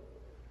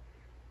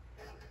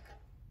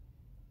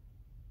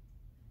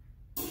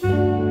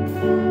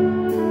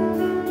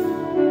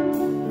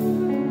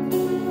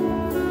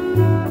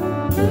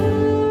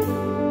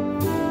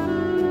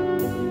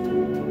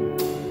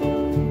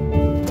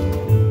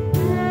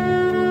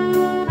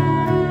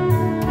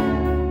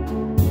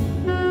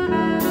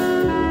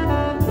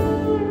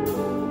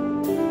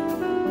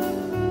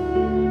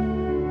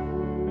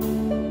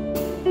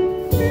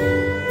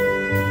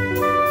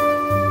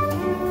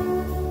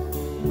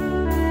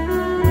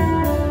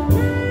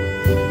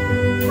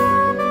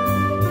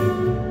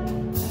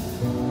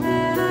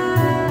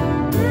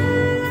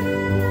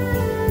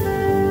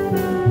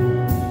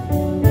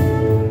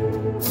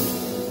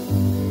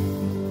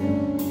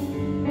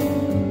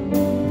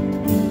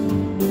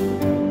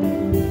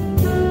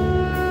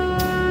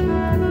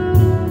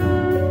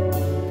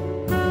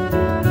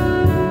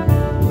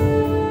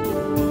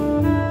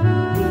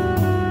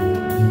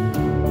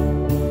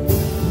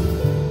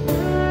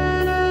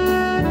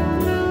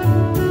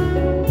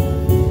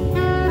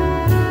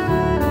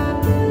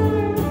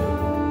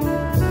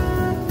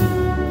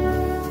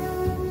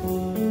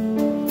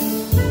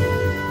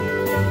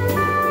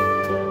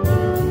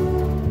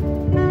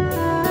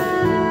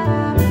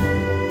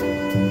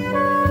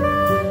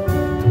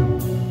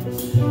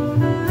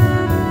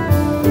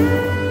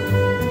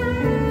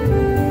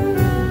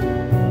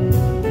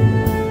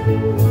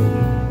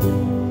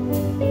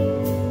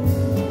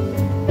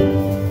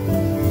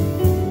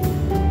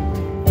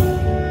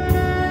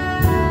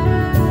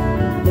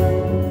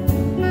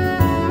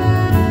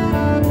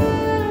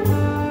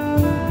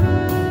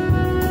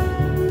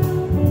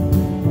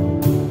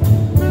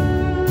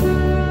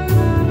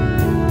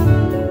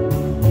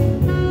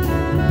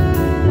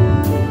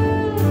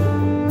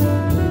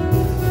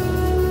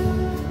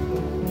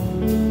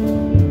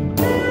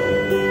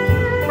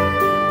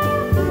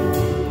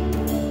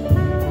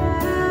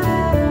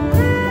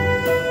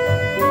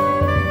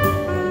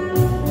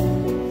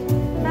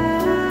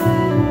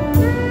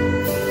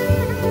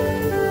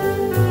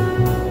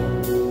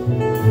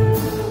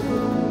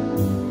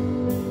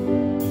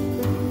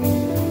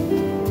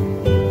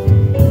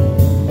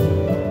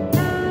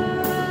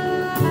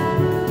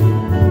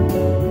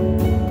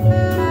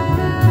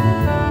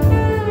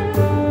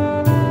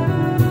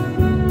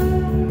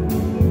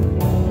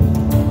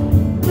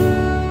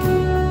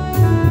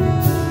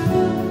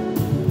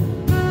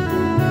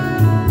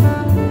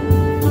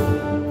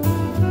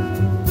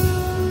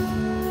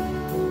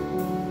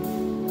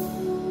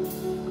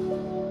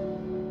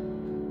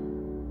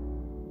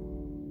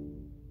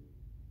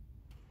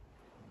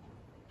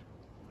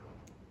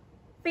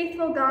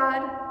 Faithful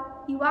God,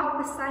 you walk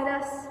beside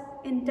us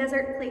in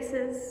desert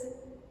places,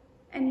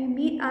 and you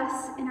meet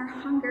us in our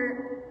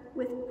hunger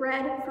with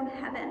bread from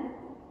heaven.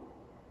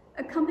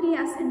 Accompany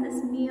us in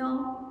this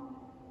meal,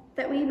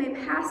 that we may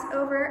pass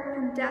over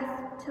from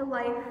death to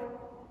life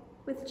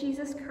with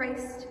Jesus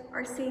Christ,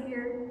 our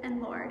Savior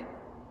and Lord.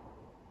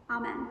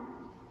 Amen.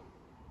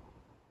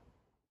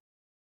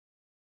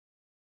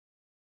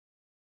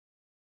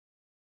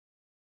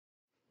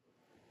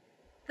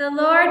 The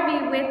Lord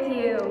be with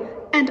you.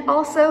 And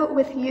also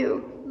with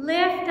you.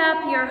 Lift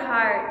up your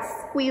hearts.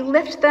 We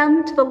lift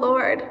them to the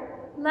Lord.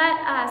 Let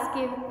us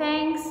give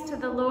thanks to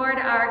the Lord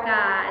our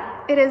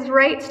God. It is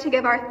right to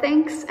give our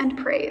thanks and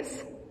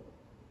praise.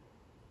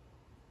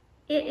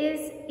 It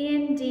is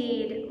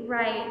indeed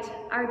right,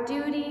 our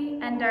duty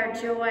and our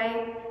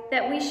joy,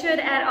 that we should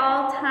at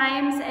all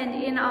times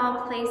and in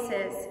all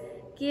places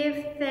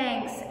give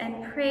thanks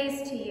and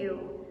praise to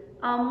you,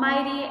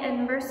 Almighty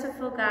and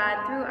merciful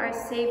God, through our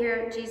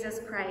Savior, Jesus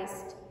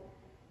Christ.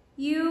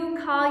 You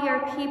call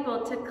your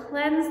people to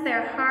cleanse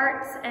their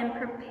hearts and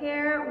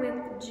prepare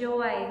with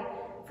joy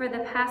for the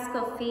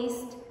Paschal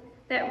feast,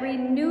 that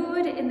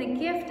renewed in the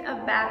gift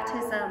of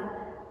baptism,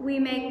 we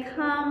may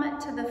come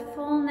to the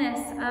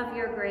fullness of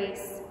your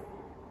grace.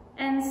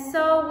 And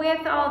so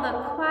with all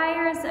the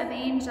choirs of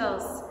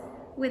angels,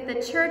 with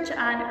the church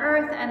on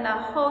earth and the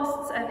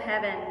hosts of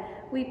heaven,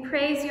 we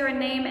praise your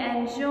name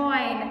and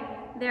join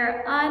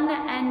their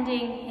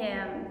unending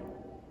hymn.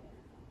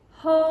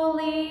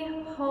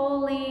 Holy,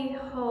 holy,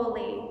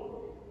 holy,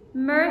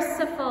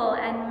 merciful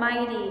and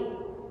mighty,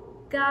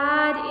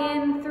 God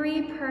in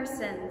three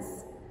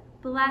persons,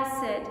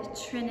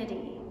 blessed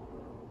Trinity.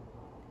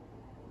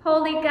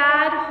 Holy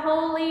God,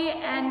 holy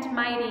and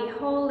mighty,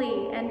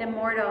 holy and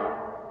immortal,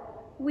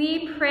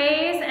 we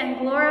praise and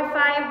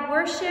glorify,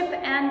 worship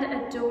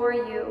and adore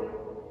you.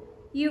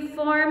 You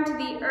formed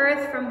the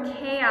earth from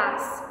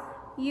chaos.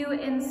 You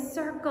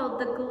encircled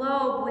the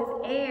globe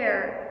with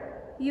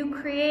air. You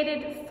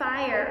created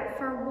fire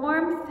for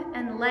warmth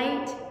and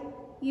light.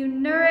 You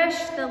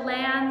nourished the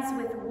lands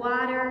with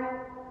water.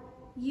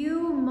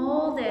 You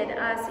molded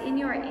us in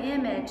your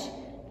image,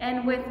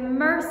 and with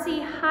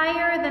mercy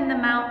higher than the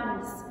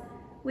mountains,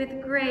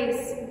 with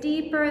grace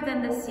deeper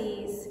than the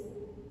seas,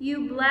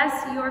 you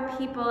bless your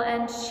people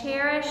and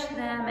cherish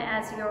them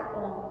as your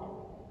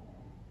own,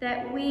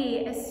 that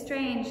we,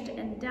 estranged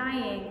and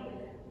dying,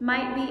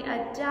 might be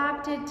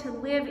adopted to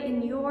live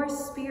in your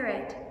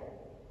spirit.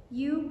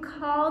 You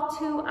call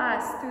to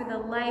us through the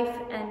life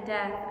and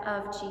death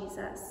of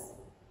Jesus.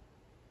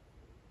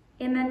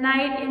 In the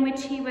night in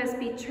which he was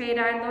betrayed,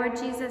 our Lord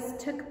Jesus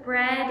took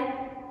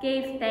bread,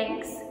 gave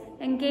thanks,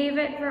 and gave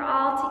it for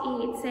all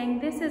to eat, saying,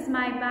 "This is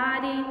my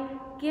body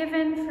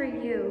given for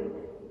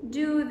you.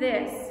 Do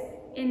this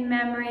in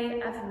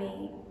memory of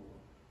me."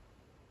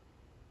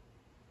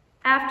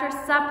 After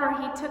supper,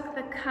 he took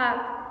the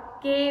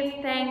cup,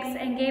 gave thanks,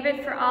 and gave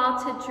it for all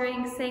to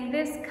drink, saying,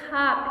 "This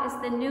cup is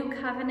the new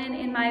covenant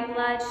in my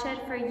blood,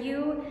 shed for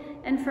you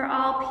and for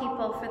all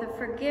people for the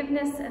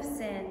forgiveness of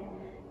sin.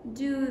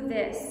 Do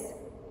this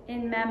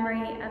in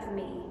memory of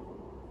me."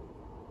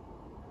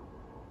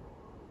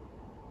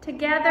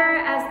 Together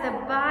as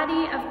the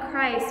body of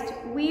Christ,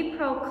 we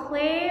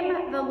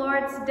proclaim the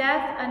Lord's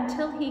death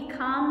until he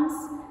comes.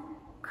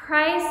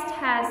 Christ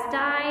has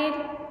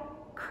died.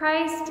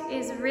 Christ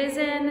is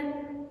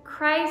risen.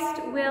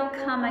 Christ will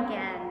come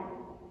again.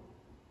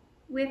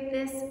 With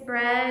this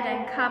bread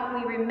and cup,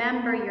 we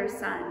remember your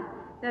Son,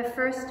 the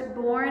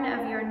firstborn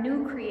of your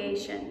new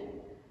creation.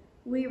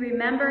 We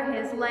remember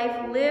his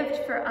life lived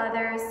for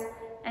others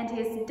and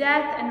his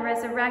death and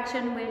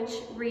resurrection,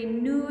 which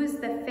renews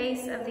the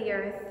face of the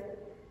earth.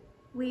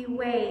 We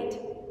wait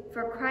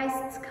for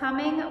Christ's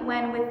coming,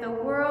 when with the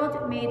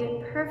world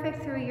made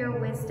perfect through your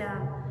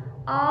wisdom,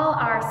 all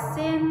our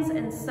sins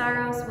and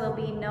sorrows will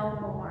be no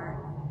more.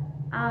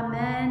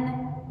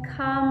 Amen.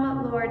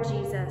 Come, Lord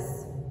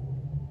Jesus.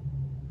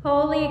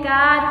 Holy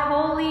God,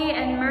 holy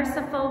and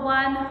merciful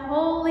one,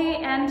 holy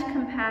and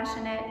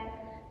compassionate,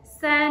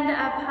 send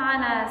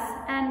upon us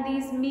and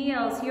these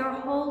meals your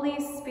Holy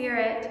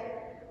Spirit,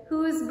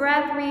 whose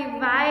breath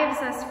revives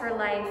us for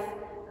life,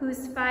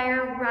 whose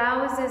fire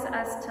rouses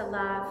us to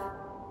love.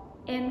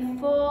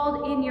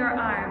 Enfold in your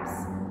arms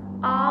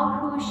all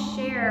who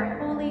share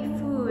holy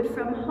food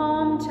from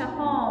home to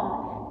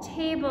home,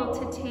 table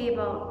to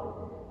table.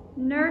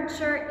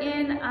 Nurture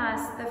in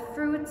us the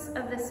fruits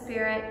of the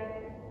Spirit,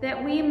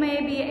 that we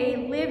may be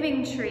a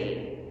living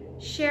tree,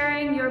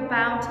 sharing your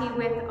bounty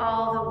with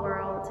all the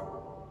world.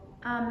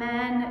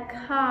 Amen.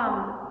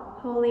 Come,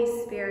 Holy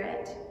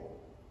Spirit.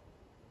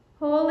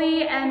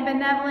 Holy and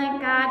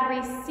benevolent God,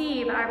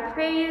 receive our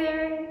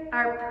prayer,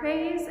 our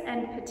praise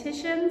and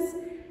petitions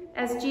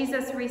as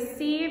Jesus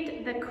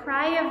received the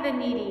cry of the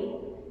needy,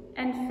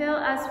 and fill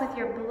us with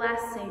your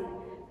blessing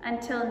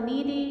until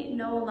needy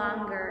no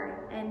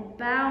longer, and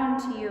bound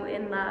to you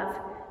in love,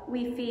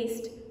 we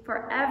feast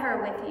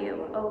forever with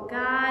you, O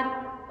God,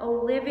 O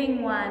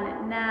living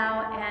one,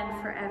 now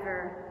and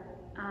forever.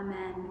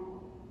 Amen.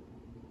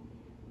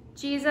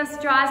 Jesus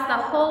draws the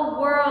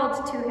whole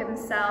world to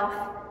himself.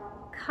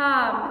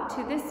 Come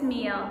to this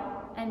meal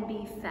and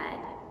be fed.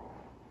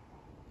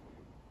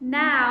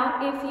 Now,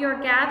 if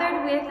you're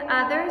gathered with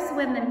others,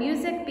 when the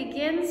music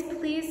begins,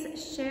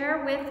 please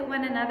share with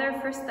one another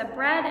first the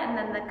bread and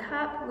then the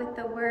cup with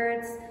the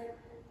words,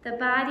 "The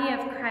body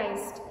of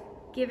Christ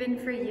given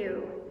for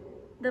you,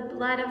 the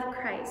blood of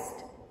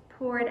Christ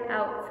poured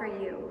out for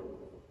you."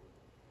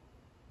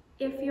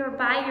 If you're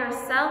by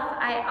yourself,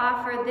 I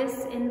offer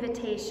this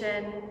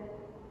invitation.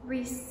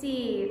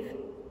 Receive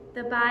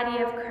the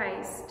body of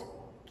Christ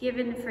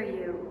given for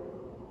you.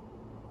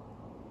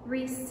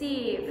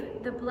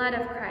 Receive the blood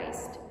of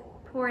Christ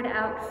poured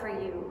out for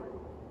you.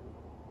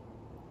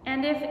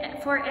 And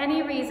if for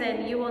any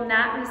reason you will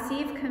not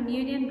receive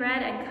communion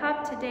bread and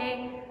cup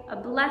today, a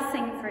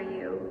blessing for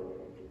you.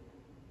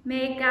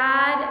 May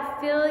God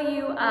fill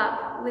you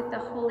up with the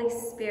Holy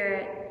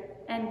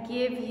Spirit and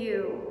give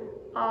you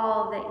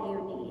all that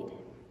you need.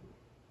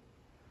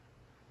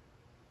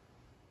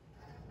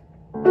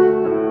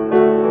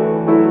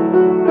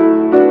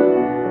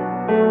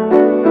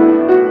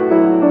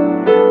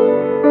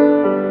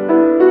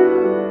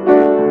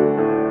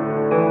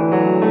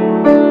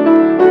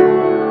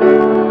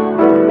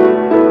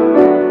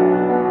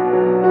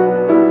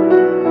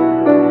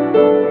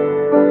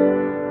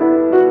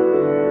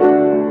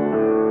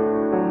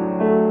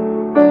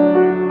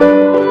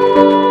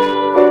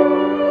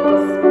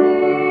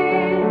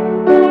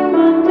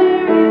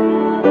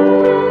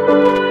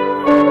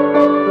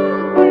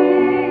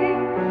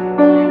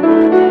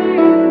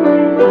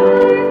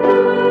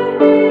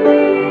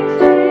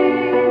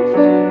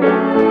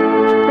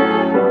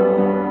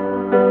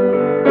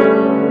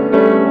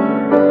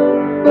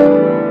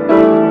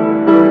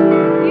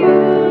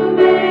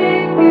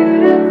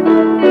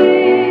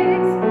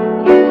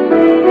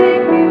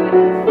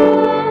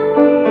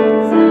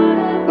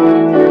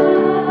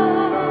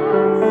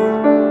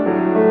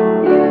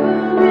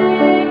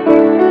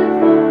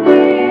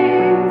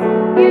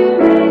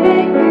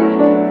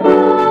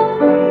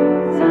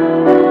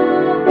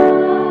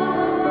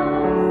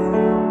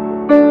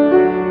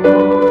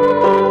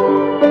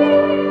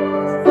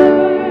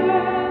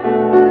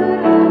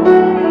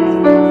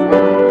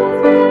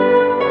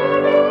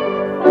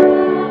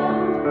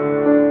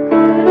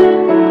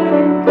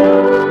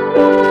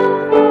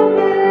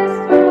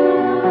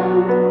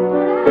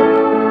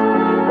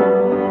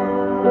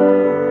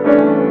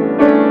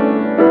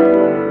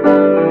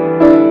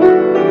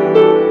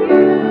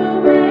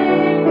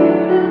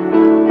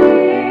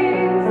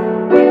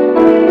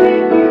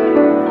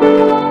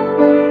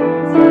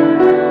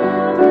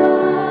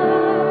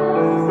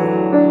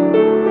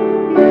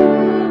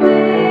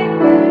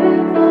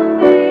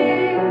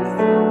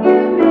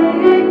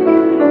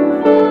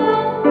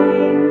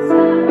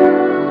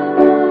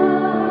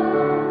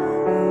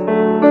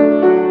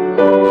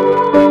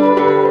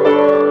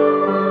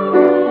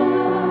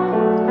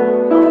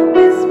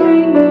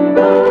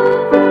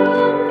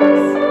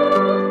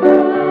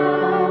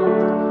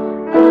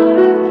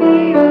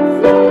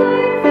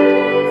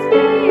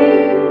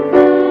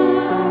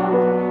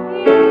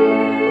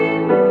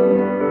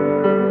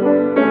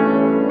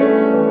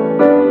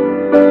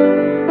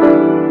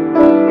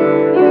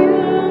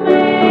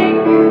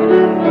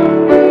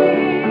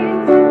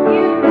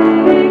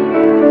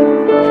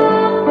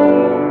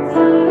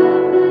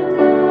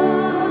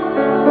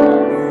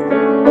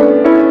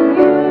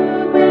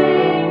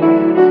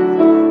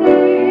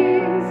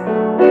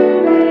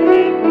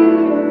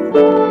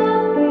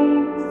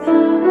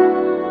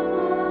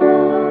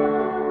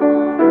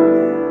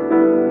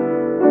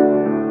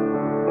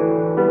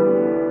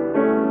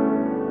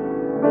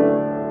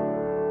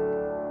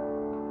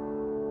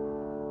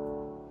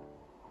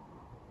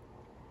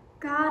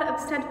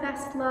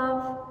 steadfast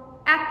love,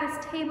 at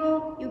this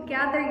table you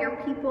gather your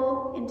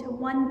people into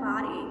one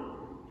body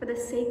for the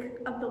sake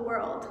of the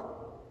world.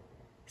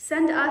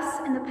 Send us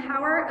in the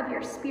power of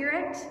your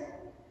Spirit,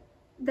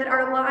 that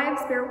our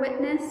lives bear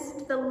witness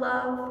to the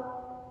love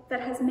that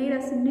has made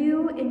us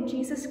new in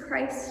Jesus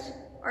Christ,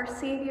 our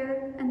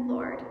Savior and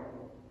Lord.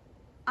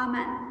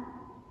 Amen.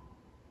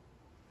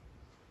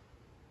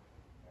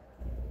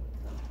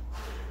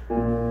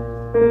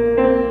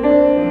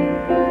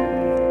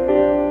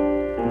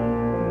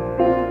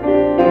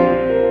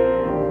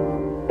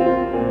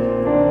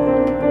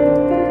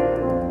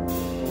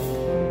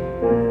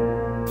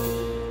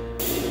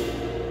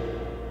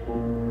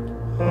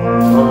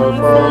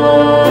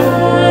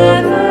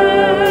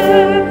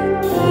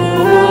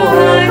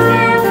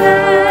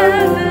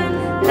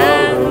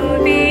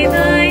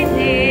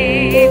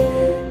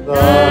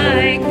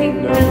 Thy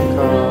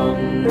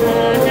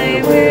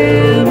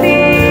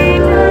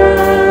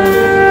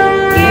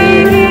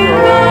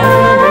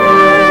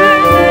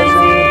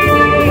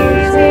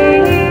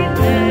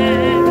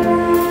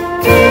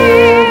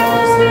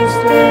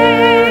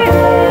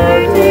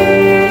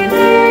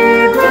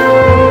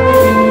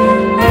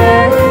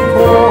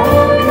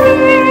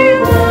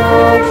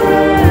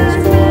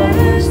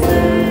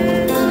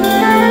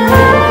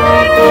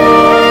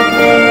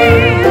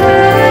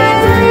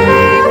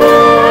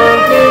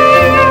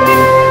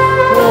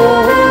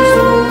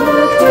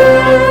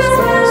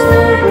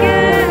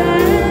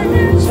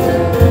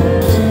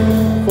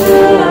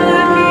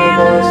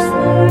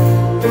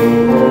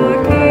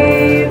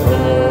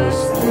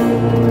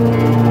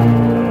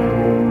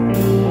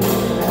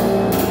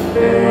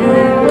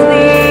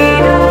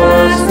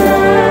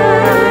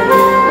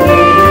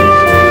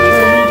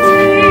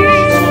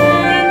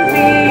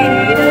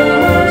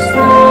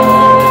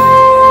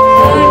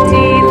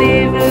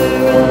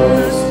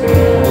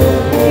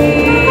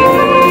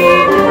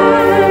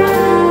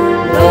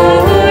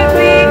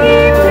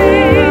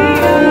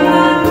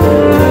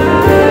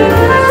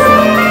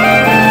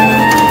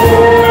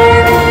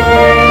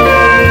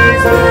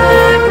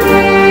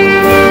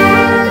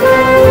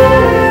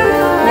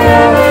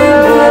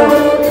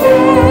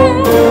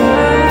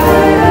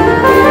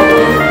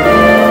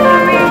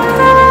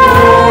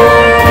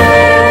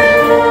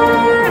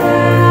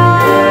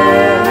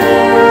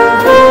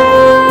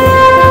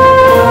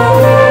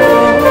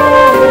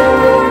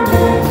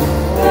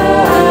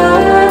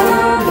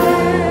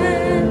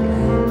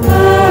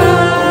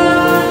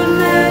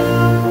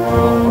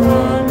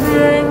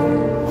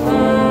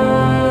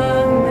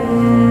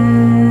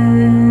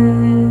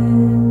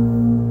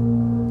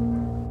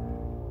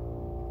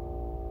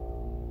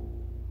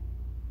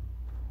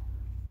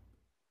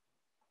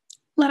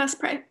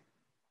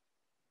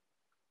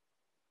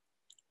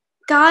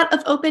God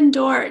of open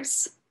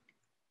doors,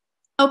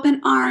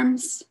 open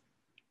arms,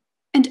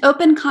 and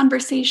open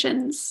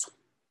conversations.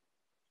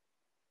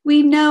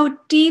 We know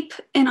deep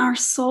in our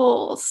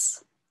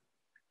souls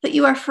that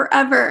you are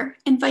forever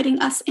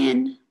inviting us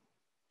in.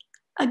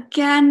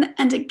 Again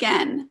and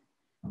again,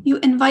 you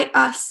invite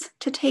us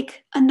to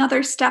take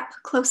another step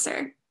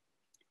closer,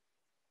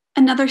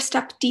 another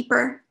step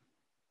deeper,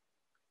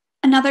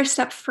 another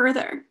step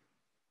further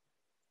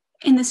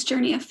in this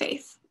journey of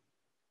faith.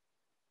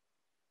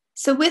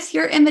 So with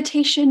your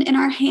invitation in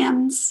our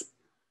hands,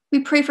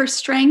 we pray for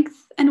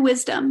strength and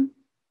wisdom.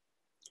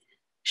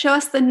 Show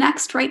us the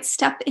next right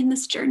step in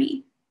this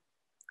journey.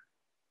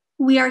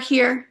 We are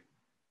here.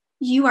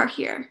 You are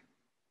here.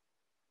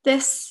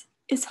 This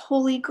is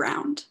holy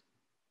ground.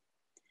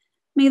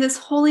 May this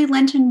holy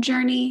Lenten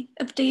journey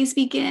of days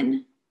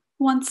begin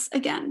once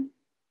again.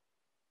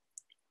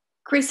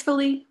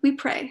 Gracefully, we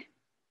pray.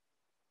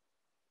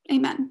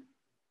 Amen.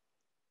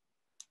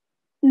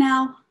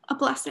 Now, a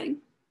blessing.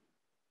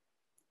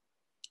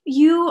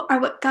 You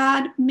are what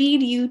God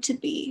made you to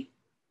be,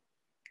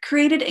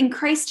 created in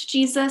Christ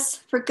Jesus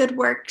for good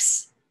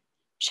works,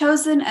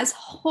 chosen as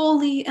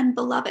holy and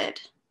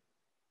beloved,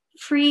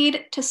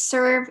 freed to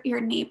serve your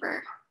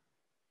neighbor.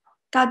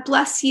 God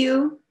bless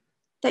you,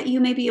 that you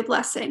may be a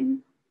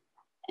blessing.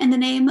 In the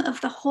name of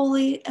the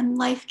Holy and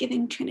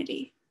life-giving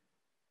Trinity.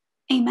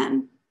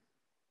 Amen.